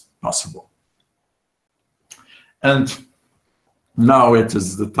makes possible. And now it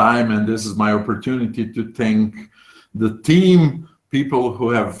is the time, and this is my opportunity to thank the team, people who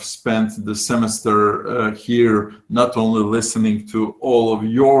have spent the semester here, not only listening to all of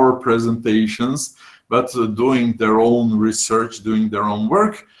your presentations, but doing their own research, doing their own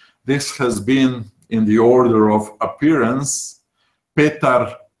work. This has been in the order of appearance: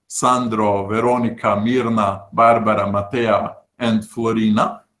 Petar, Sandro, Veronica, Mirna, Barbara, Matea, and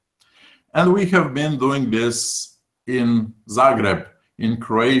Florina. And we have been doing this in Zagreb, in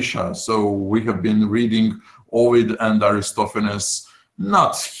Croatia. So we have been reading Ovid and Aristophanes,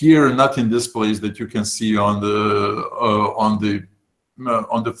 not here, not in this place that you can see on the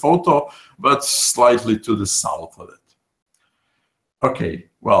photo, but slightly to the south of it. Okay,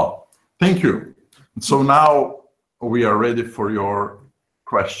 well, thank you. So now we are ready for your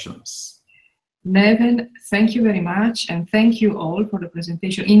questions. Neven, thank you very much, and thank you all for the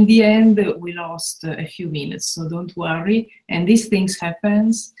presentation. In the end, we lost a few minutes, so don't worry. And these things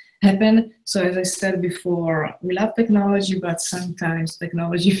happen. happen. So as I said before, we love technology, but sometimes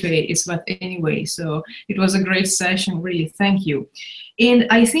technology fails. But anyway, so it was a great session, really, thank you. And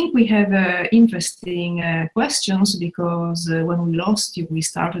I think we have interesting questions, because when we lost you, we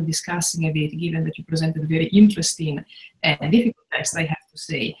started discussing a bit, given that you presented very interesting and difficult text, I have to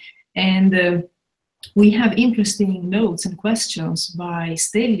say. And we have interesting notes and questions by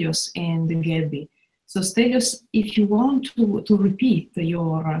Stelios and Gabby. So Stelios, if you want to repeat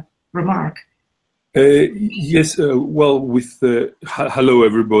your remark. Yes, well, hello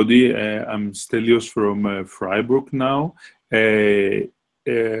everybody, I'm Stelios from Freiburg now. Thank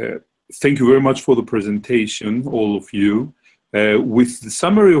you very much for the presentation, all of you. With the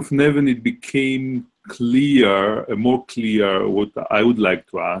summary of Neven, it became clear, more clear, what I would like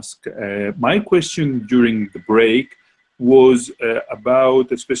to ask. My question during the break was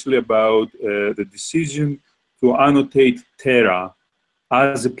especially about the decision to annotate Terra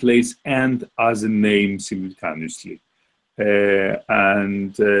as a place and as a name simultaneously.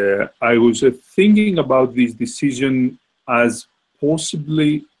 And I was thinking about this decision as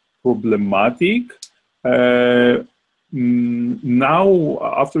possibly problematic. Now,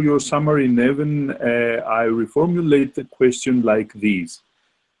 after your summary, Neven, I reformulate the question like this.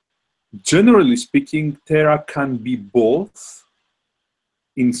 Generally speaking, Terra can be both.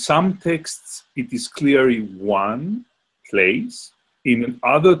 In some texts, it is clearly one place. In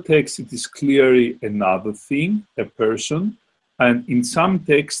other texts, it is clearly another thing, a person. And in some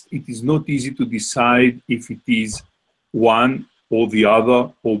texts, it is not easy to decide if it is one or the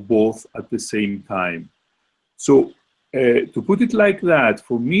other or both at the same time. So to put it like that,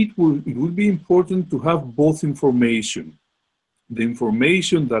 for me, it would be important to have both information. The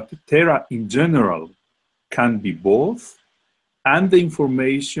information that Terra in general can be both, and the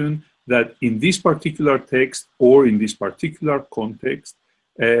information that in this particular text or in this particular context,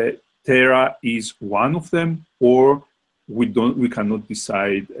 Terra is one of them, or we cannot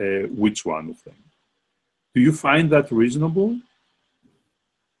decide which one of them. Do you find that reasonable?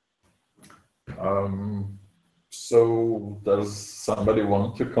 So does somebody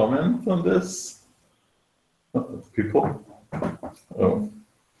want to comment on this? People? Oh,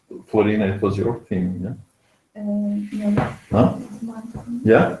 Florina, it was your thing, yeah? No. Huh?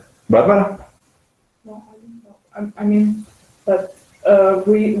 Yeah? Barbara? No, I don't know. I mean, but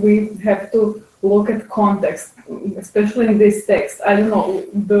we have to look at context, especially in this text. I don't know,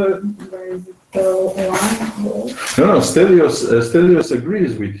 where is it, the line? No, Stelios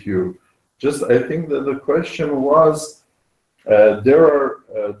agrees with you. Just, I think that the question was, there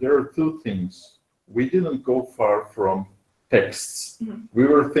are two things. We didn't go far from texts. Mm-hmm. We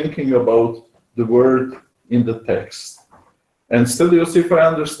were thinking about the word in the text. And Stelios, if I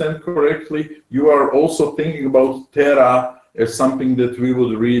understand correctly, you are also thinking about Terra as something that we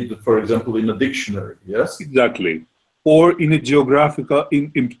would read, for example, in a dictionary, yes? Exactly. Or in a geographical,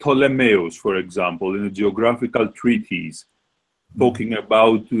 in Ptolemaios, for example, in a geographical treatise, talking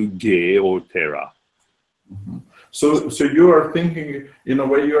about Ge or Terra. Mm-hmm. So you are thinking, in a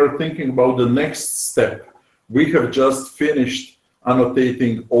way, you are thinking about the next step. We have just finished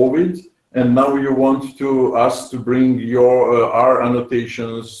annotating Ovid, and now you want us to bring our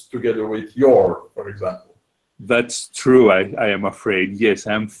annotations together with your, for example. That's true, I am afraid. Yes,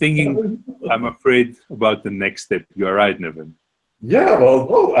 I'm afraid about the next step. You are right, Neven. Yeah, well,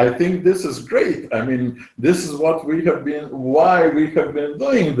 no, I think this is great. I mean, this is why we have been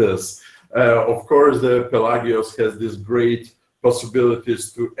doing this. Of course, the Pelagios has these great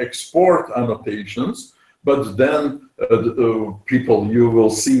possibilities to export annotations, but then you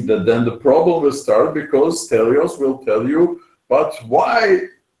will see that then the problem will start, because Stelios will tell you, but why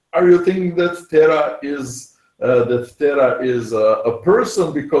are you thinking that Terra is a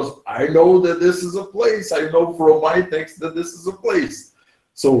person? Because I know that this is a place. I know from my text that this is a place.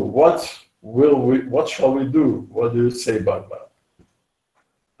 So what shall we do? What do you say about that?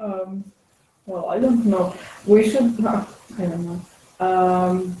 Well, I don't know. We should. I don't know.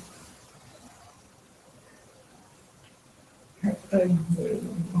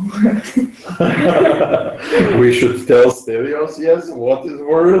 We should tell Stelios, yes,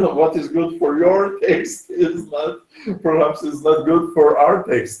 what is good for your text is not, perhaps is not good for our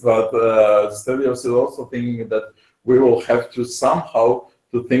text, but Stelios is also thinking that we will have to somehow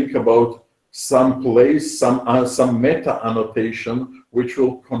to think about some place, some meta annotation which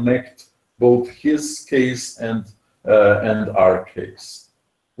will connect both his case and our case.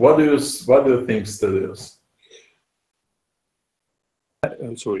 What do you think, Stelios?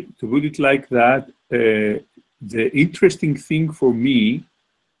 Sorry, to put it like that, the interesting thing for me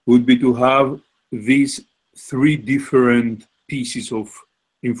would be to have these three different pieces of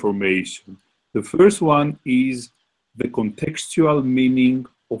information. The first one is the contextual meaning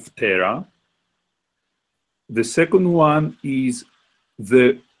of Terra. The second one is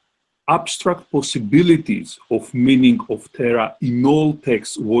the abstract possibilities of meaning of Terra in all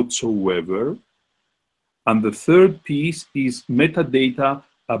texts whatsoever. And the third piece is metadata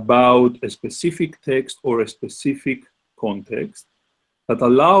about a specific text or a specific context that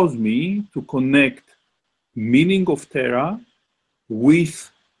allows me to connect meaning of Terra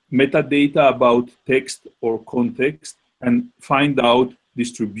with metadata about text or context and find out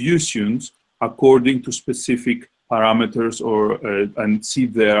distributions according to specific parameters or and see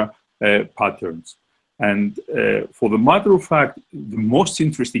their patterns. And for the matter of fact, the most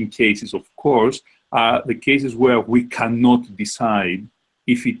interesting cases, of course, are the cases where we cannot decide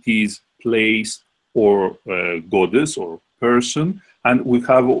if it is place or goddess or person, and we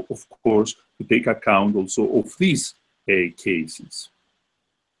have, of course, to take account also of these cases.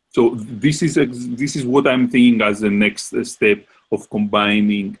 So this is what I'm thinking as the next step of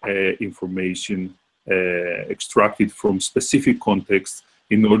combining information extracted from specific contexts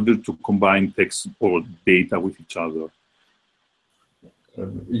in order to combine text or data with each other.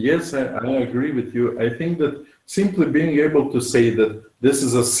 Yes, I agree with you. I think that simply being able to say that this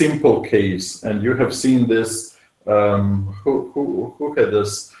is a simple case, and you have seen this, who had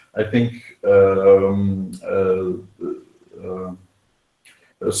this, I think,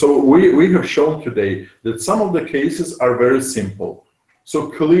 so we have shown today that some of the cases are very simple. So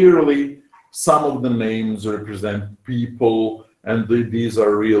clearly, some of the names represent people, and these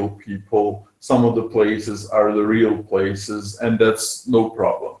are real people. Some of the places are the real places, and that's no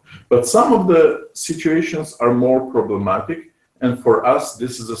problem. But some of the situations are more problematic, and for us,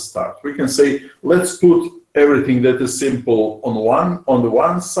 this is a start. We can say, let's put everything that is simple on the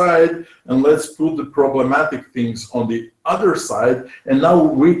one side, and let's put the problematic things on the other side, and now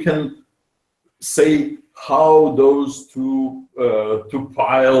we can say how those two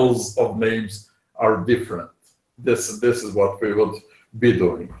piles of names are different. This is what we would be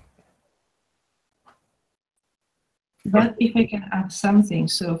doing. But if I can add something,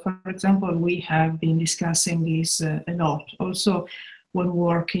 so for example, we have been discussing this a lot. Also, when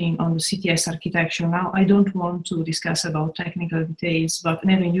working on the CTS architecture. Now, I don't want to discuss about technical details, but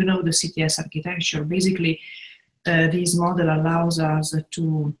Neven, you know the CTS architecture. Basically, this model allows us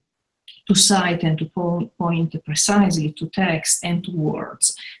to cite and to point precisely to text and to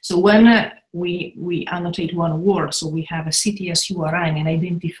words. So when we annotate one word, so we have a CTS URI, an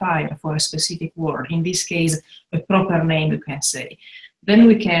identifier for a specific word, in this case, a proper name, you can say. Then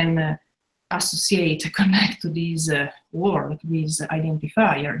we can associate, connect to this word, this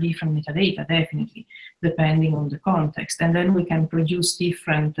identifier, different metadata, definitely, depending on the context. And then we can produce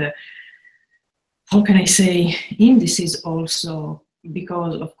different, how can I say, indices also,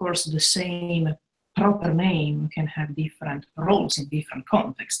 because of course the same proper name can have different roles in different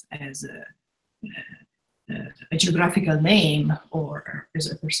contexts as a geographical name or as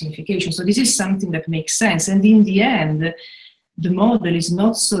a personification. So this is something that makes sense. And in the end, the model is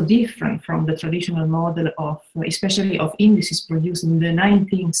not so different from the traditional model of, especially of indices produced in the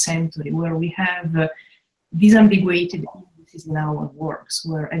 19th century, where we have disambiguated indices in our works,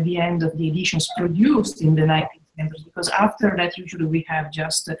 where at the end of the editions produced in the 19th century, because after that usually we have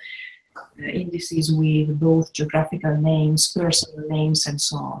just indices with both geographical names, personal names, and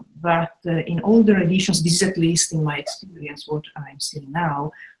so on. But in older editions, this is at least in my experience, what I'm seeing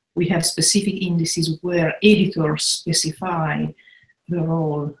now, we have specific indices where editors specify the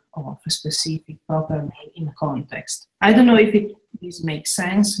role of a specific proper name in a context. I don't know if this makes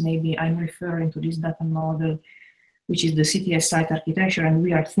sense. Maybe I'm referring to this data model, which is the CTS site architecture, and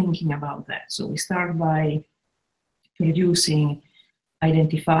we are thinking about that. So we start by producing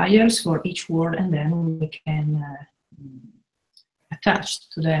identifiers for each word, and then we can attach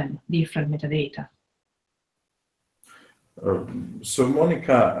to them different metadata. So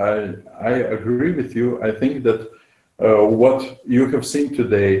Monica, I agree with you. I think that what you have seen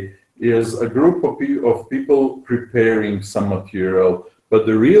today is a group of people preparing some material, but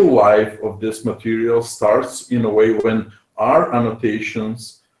the real life of this material starts in a way when our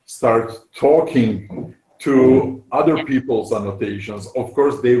annotations start talking to other people's annotations. Of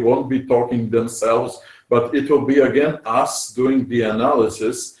course, they won't be talking themselves, but it will be again us doing the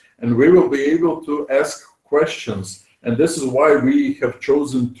analysis, and we will be able to ask questions. And this is why we have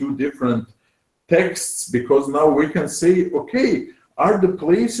chosen two different texts, because now we can say, okay, are the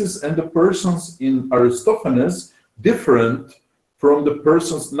places and the persons in Aristophanes different from the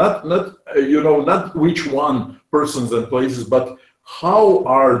persons, not which one, persons and places, but how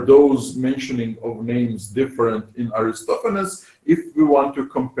are those mentioning of names different in Aristophanes if we want to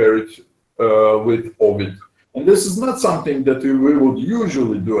compare it with Ovid. And this is not something that we would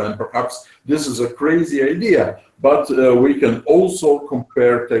usually do, and perhaps this is a crazy idea, but we can also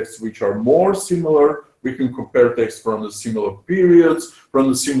compare texts which are more similar. We can compare texts from the similar periods, from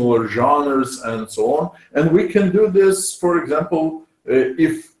the similar genres, and so on. And we can do this, for example,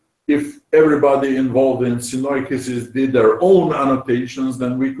 if everybody involved in Sunoikisis did their own annotations,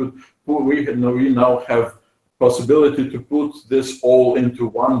 then we now have possibility to put this all into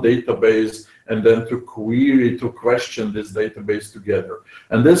one database and then to query, to question this database together.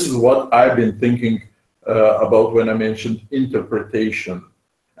 And this is what I've been thinking about when I mentioned interpretation.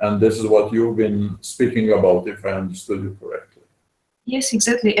 And this is what you've been speaking about, if I understood you correctly. Yes,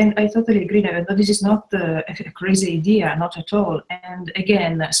 exactly, and I totally agree, Neven. This is not a crazy idea, not at all. And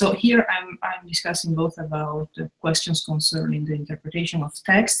again, so here I'm discussing both about questions concerning the interpretation of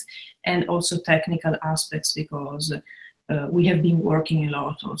text and also technical aspects, because we have been working a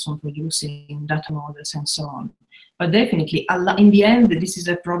lot also on producing data models and so on. But definitely, in the end, this is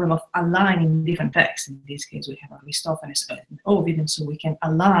a problem of aligning different texts. In this case, we have Aristophanes and Ovid, and so we can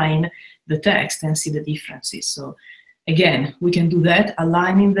align the text and see the differences. So again, we can do that,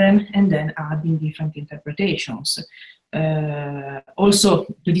 aligning them and then adding different interpretations. Also,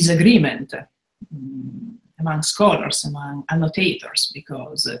 the disagreement among scholars, among annotators,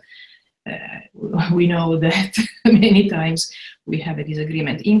 because we know that many times we have a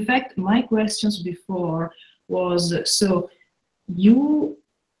disagreement. In fact, my questions before was, so you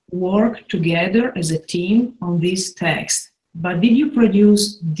work together as a team on this text, but did you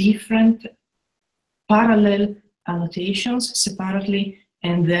produce different parallel annotations separately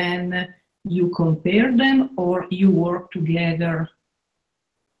and then you compare them, or you work together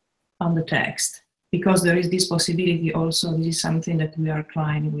on the text? Because there is this possibility also, this is something that we are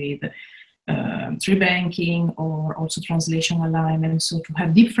trying with tree banking or also translation alignment, so to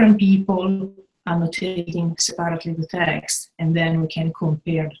have different people annotating separately the text, and then we can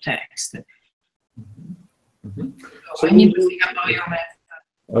compare the text. So I need to think about your method.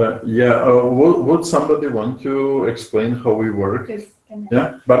 Would somebody want to explain how we work? Yes,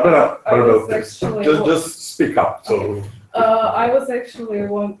 yeah, Barbara, just speak up. So I was actually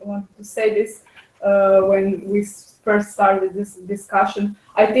want to say this when we first started this discussion.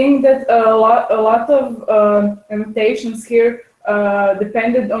 I think that a lot of annotations here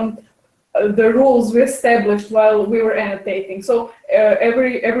depended on the rules we established while we were annotating. So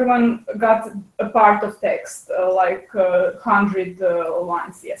everyone got a part of text, like 100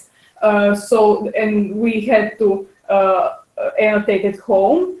 lines, yes. And we had to annotate at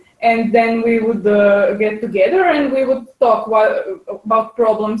home, and then we would get together and we would talk about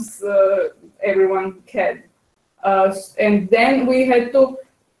problems everyone had. And then we had to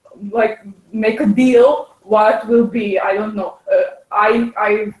make a deal what will be, I don't know.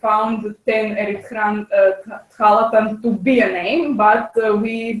 I found 10 Eritrean Thalatan to be a name, but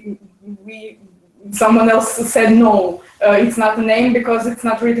someone else said no, it's not a name because it's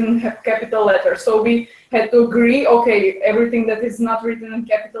not written in capital letter. So we had to agree, okay, everything that is not written in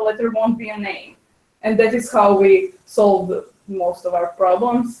capital letter won't be a name. And that is how we solved most of our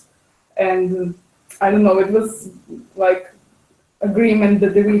problems. And I don't know, it was like agreement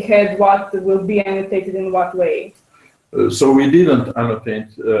that we had what will be annotated in what way. So we didn't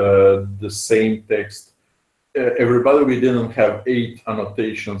annotate the same text. We didn't have 8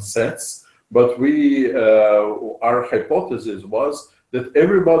 annotation sets, but our hypothesis was that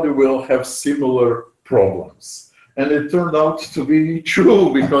everybody will have similar problems. And it turned out to be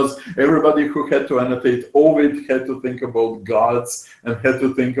true, because everybody who had to annotate Ovid had to think about gods and had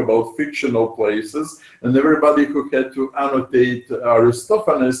to think about fictional places. And everybody who had to annotate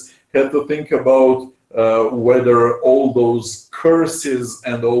Aristophanes had to think about whether all those curses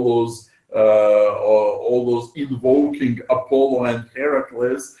and all those invoking Apollo and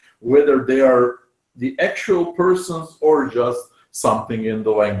Heracles, whether they are the actual persons or just something in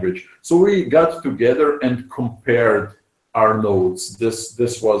the language. So we got together and compared our notes.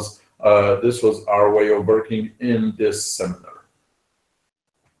 This was our way of working in this seminar.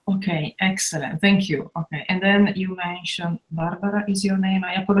 Okay, excellent, thank you. Okay, and then you mentioned Barbara is your name.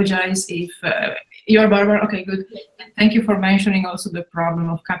 I apologize if you're Barbara. Okay, good. Thank you for mentioning also the problem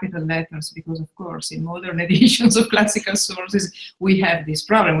of capital letters, because of course in modern editions of classical sources we have this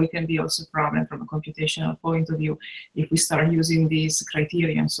problem. It can be also a problem from a computational point of view if we start using this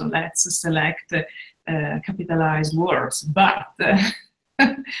criterion. So let's select capitalized words, but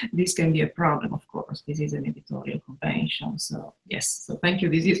this can be a problem, of course. This is an editorial convention, so yes, so thank you.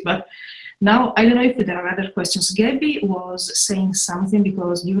 This is, but now I don't know if there are other questions. Gabby was saying something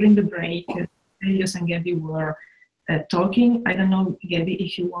because during the break, Elios and Gabby were talking. I don't know, Gabby,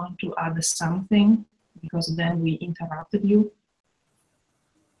 if you want to add something, because then we interrupted you.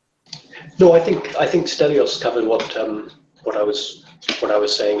 No, I think Stelios covered what I was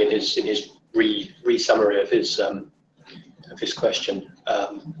saying in his re-summary of his question.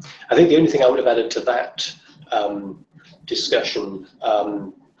 I think the only thing I would have added to that discussion,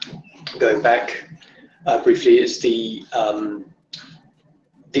 going back briefly, is the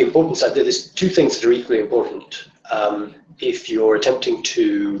importance. There's two things that are equally important if you're attempting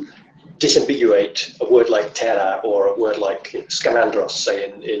to disambiguate a word like terra or a word like skamandros, say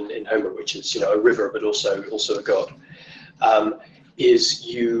in Homer, which is a river but also a god. Is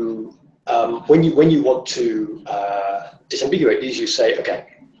you when you want to disambiguate these, you say, okay,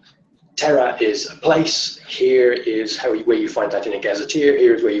 terra is a place. Here is where you find that in a gazetteer.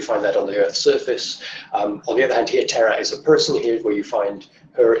 Here is where you find that on the Earth's surface. On the other hand, here terra is a person. Here is where you find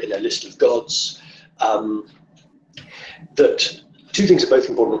her in a list of gods. That two things are both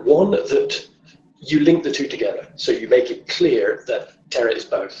important. One, that you link the two together, so you make it clear that terra is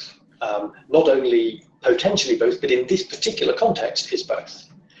both, not only potentially both, but in this particular context is both.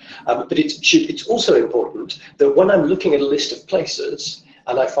 But it's also important that when I'm looking at a list of places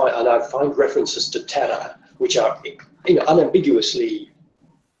and I find references to terra, which are unambiguously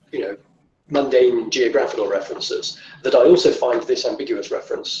mundane geographical references, that I also find this ambiguous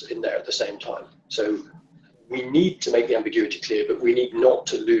reference in there at the same time. So we need to make the ambiguity clear, but we need not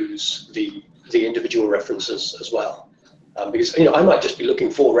to lose the individual references as well, because I might just be looking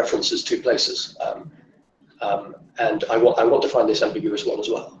for references to places, and I want to find this ambiguous one as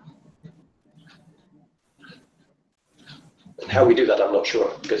well. And how we do that, I'm not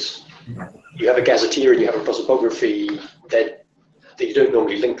sure, because you have a gazetteer and you have a prosopography that you don't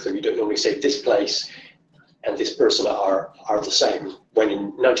normally link them. You don't normally say this place and this person are the same, when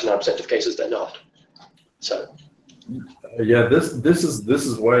in 99% of cases they're not. So yeah, this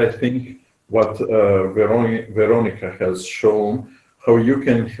is why I think what Veronica has shown, how you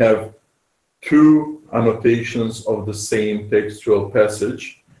can have two annotations of the same textual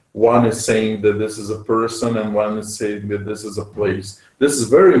passage. One is saying that this is a person, and one is saying that this is a place. This is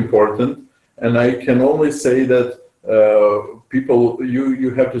very important, and I can only say that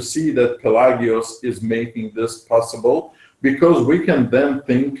you have to see that Pelagios is making this possible, because we can then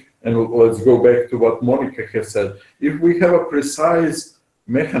think, and let's go back to what Monica has said, if we have a precise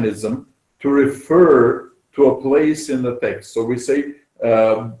mechanism to refer to a place in the text. So we say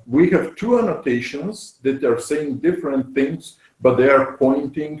we have two annotations that are saying different things, but they are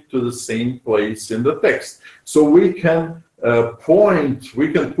pointing to the same place in the text. So we can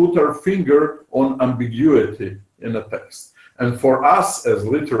we can put our finger on ambiguity in a text. And for us as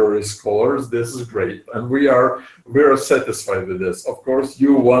literary scholars, this is great, and we are satisfied with this. Of course,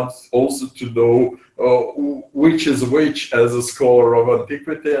 you want also to know which is which as a scholar of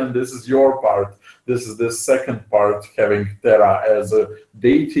antiquity, and this is your part. This is the second part, having terra as a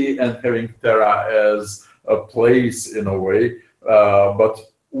deity and having terra as a place in a way. But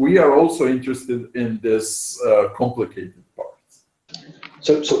we are also interested in this complicated part.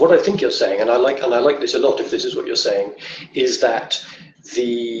 So what I think you're saying, and I like this a lot if this is what you're saying, is that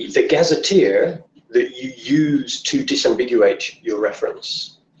the gazetteer that you use to disambiguate your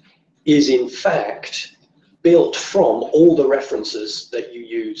reference is in fact built from all the references that you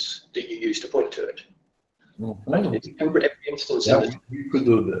use to point to it. Mm-hmm. Right? Every instance we could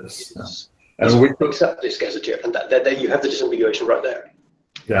do this. And we accept this gazetteer, and there you have the disambiguation right there.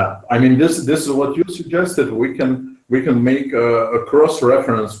 Yeah, I mean this is what you suggested. We can make a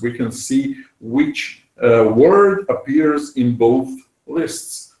cross-reference. We can see which word appears in both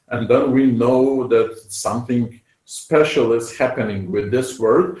lists, and then we know that something special is happening with this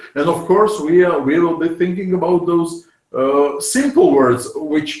word. And of course, we will be thinking about those simple words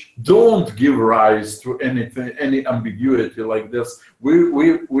which don't give rise to any ambiguity like this.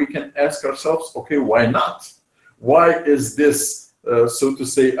 We can ask ourselves, okay, why not? Why is this, so to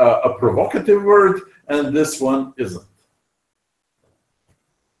say, a provocative word, and this one isn't?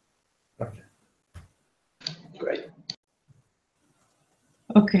 Okay. Great.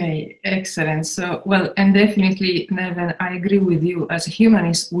 Okay, excellent. So, well, and definitely, Neven, I agree with you. As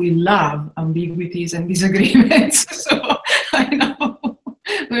humanists, we love ambiguities and disagreements. So I know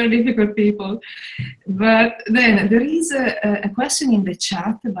we're difficult people. But then there is a question in the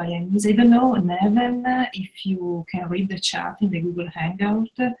chat by Anise. I don't know, Neven, if you can read the chat in the Google Hangout.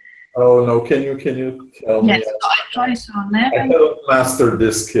 Oh no! Can you tell me? Yes, so I try. So I Neven. haven't mastered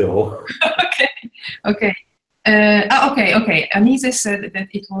this skill. Okay. Okay. Anise said that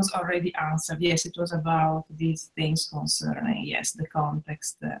it was already answered. Yes, it was about these things concerning, yes, the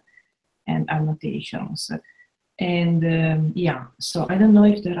context and annotations. And yeah, so I don't know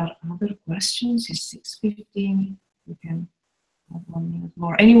if there are other questions. It's 6:15. We can have 1 minute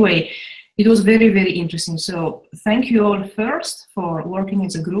more. Anyway, it was very, very interesting. So thank you all first for working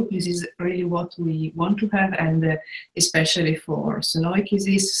as a group. This is really what we want to have, and especially for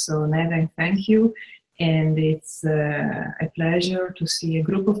Sunoikisis. So Neven, thank you. And it's a pleasure to see a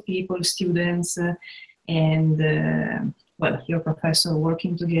group of people, students, and well, your professor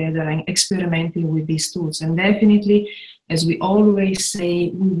working together and experimenting with these tools. And definitely, as we always say,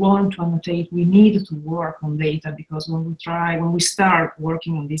 we want to annotate, we need to work on data, because when we start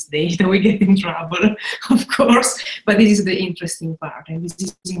working on this data, we get in trouble, of course, but this is the interesting part. And this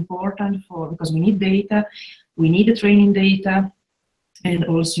is important because we need data, we need the training data, and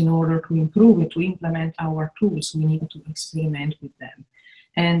also in order to improve it, to implement our tools, we need to experiment with them.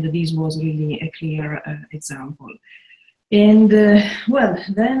 And this was really a clear example. And well,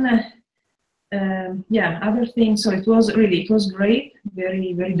 then, yeah, other things. So it was great,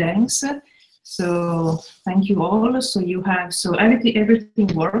 very, very dense. So thank you all. So you have, so everything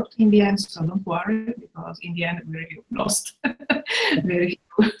worked in the end. So don't worry, because in the end we really lost very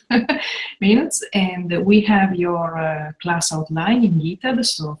few minutes. And we have your class outline in GitHub.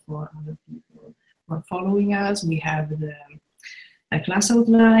 So for other people who are following us, we have the class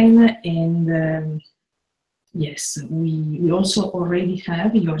outline, and yes, we also already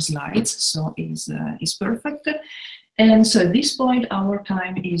have your slides, so it's perfect. And so at this point, our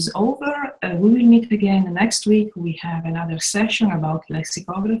time is over. We will meet again next week. We have another session about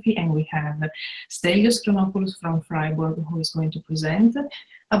lexicography, and we have Stelios Chronopoulos from Freiburg, who is going to present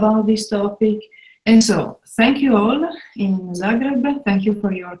about this topic. And so, thank you all in Zagreb. Thank you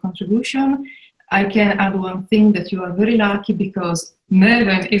for your contribution. I can add one thing, that you are very lucky, because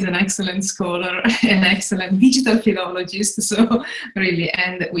Neven is an excellent scholar, an excellent digital philologist, so really,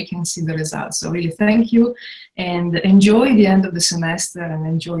 and we can see the results. So really thank you, and enjoy the end of the semester and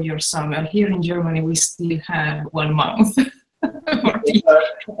enjoy your summer. Here in Germany, we still have 1 month.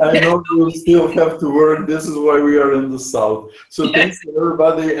 I know you still have to work. This is why we are in the south. So yes. Thanks to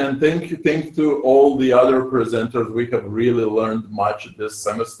everybody, and thank to all the other presenters. We have really learned much this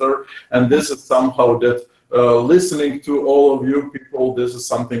semester, and this is somehow that listening to all of you people, this is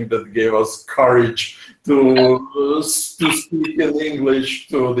something that gave us courage to speak in English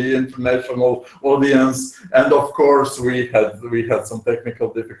to the international audience. And of course, we had some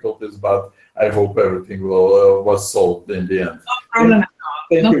technical difficulties, but I hope everything was solved in the end. No problem at all.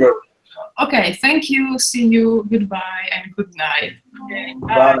 Thank you very much. Okay, thank you. See you. Goodbye and good night. Okay,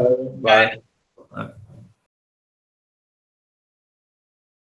 bye. Bye.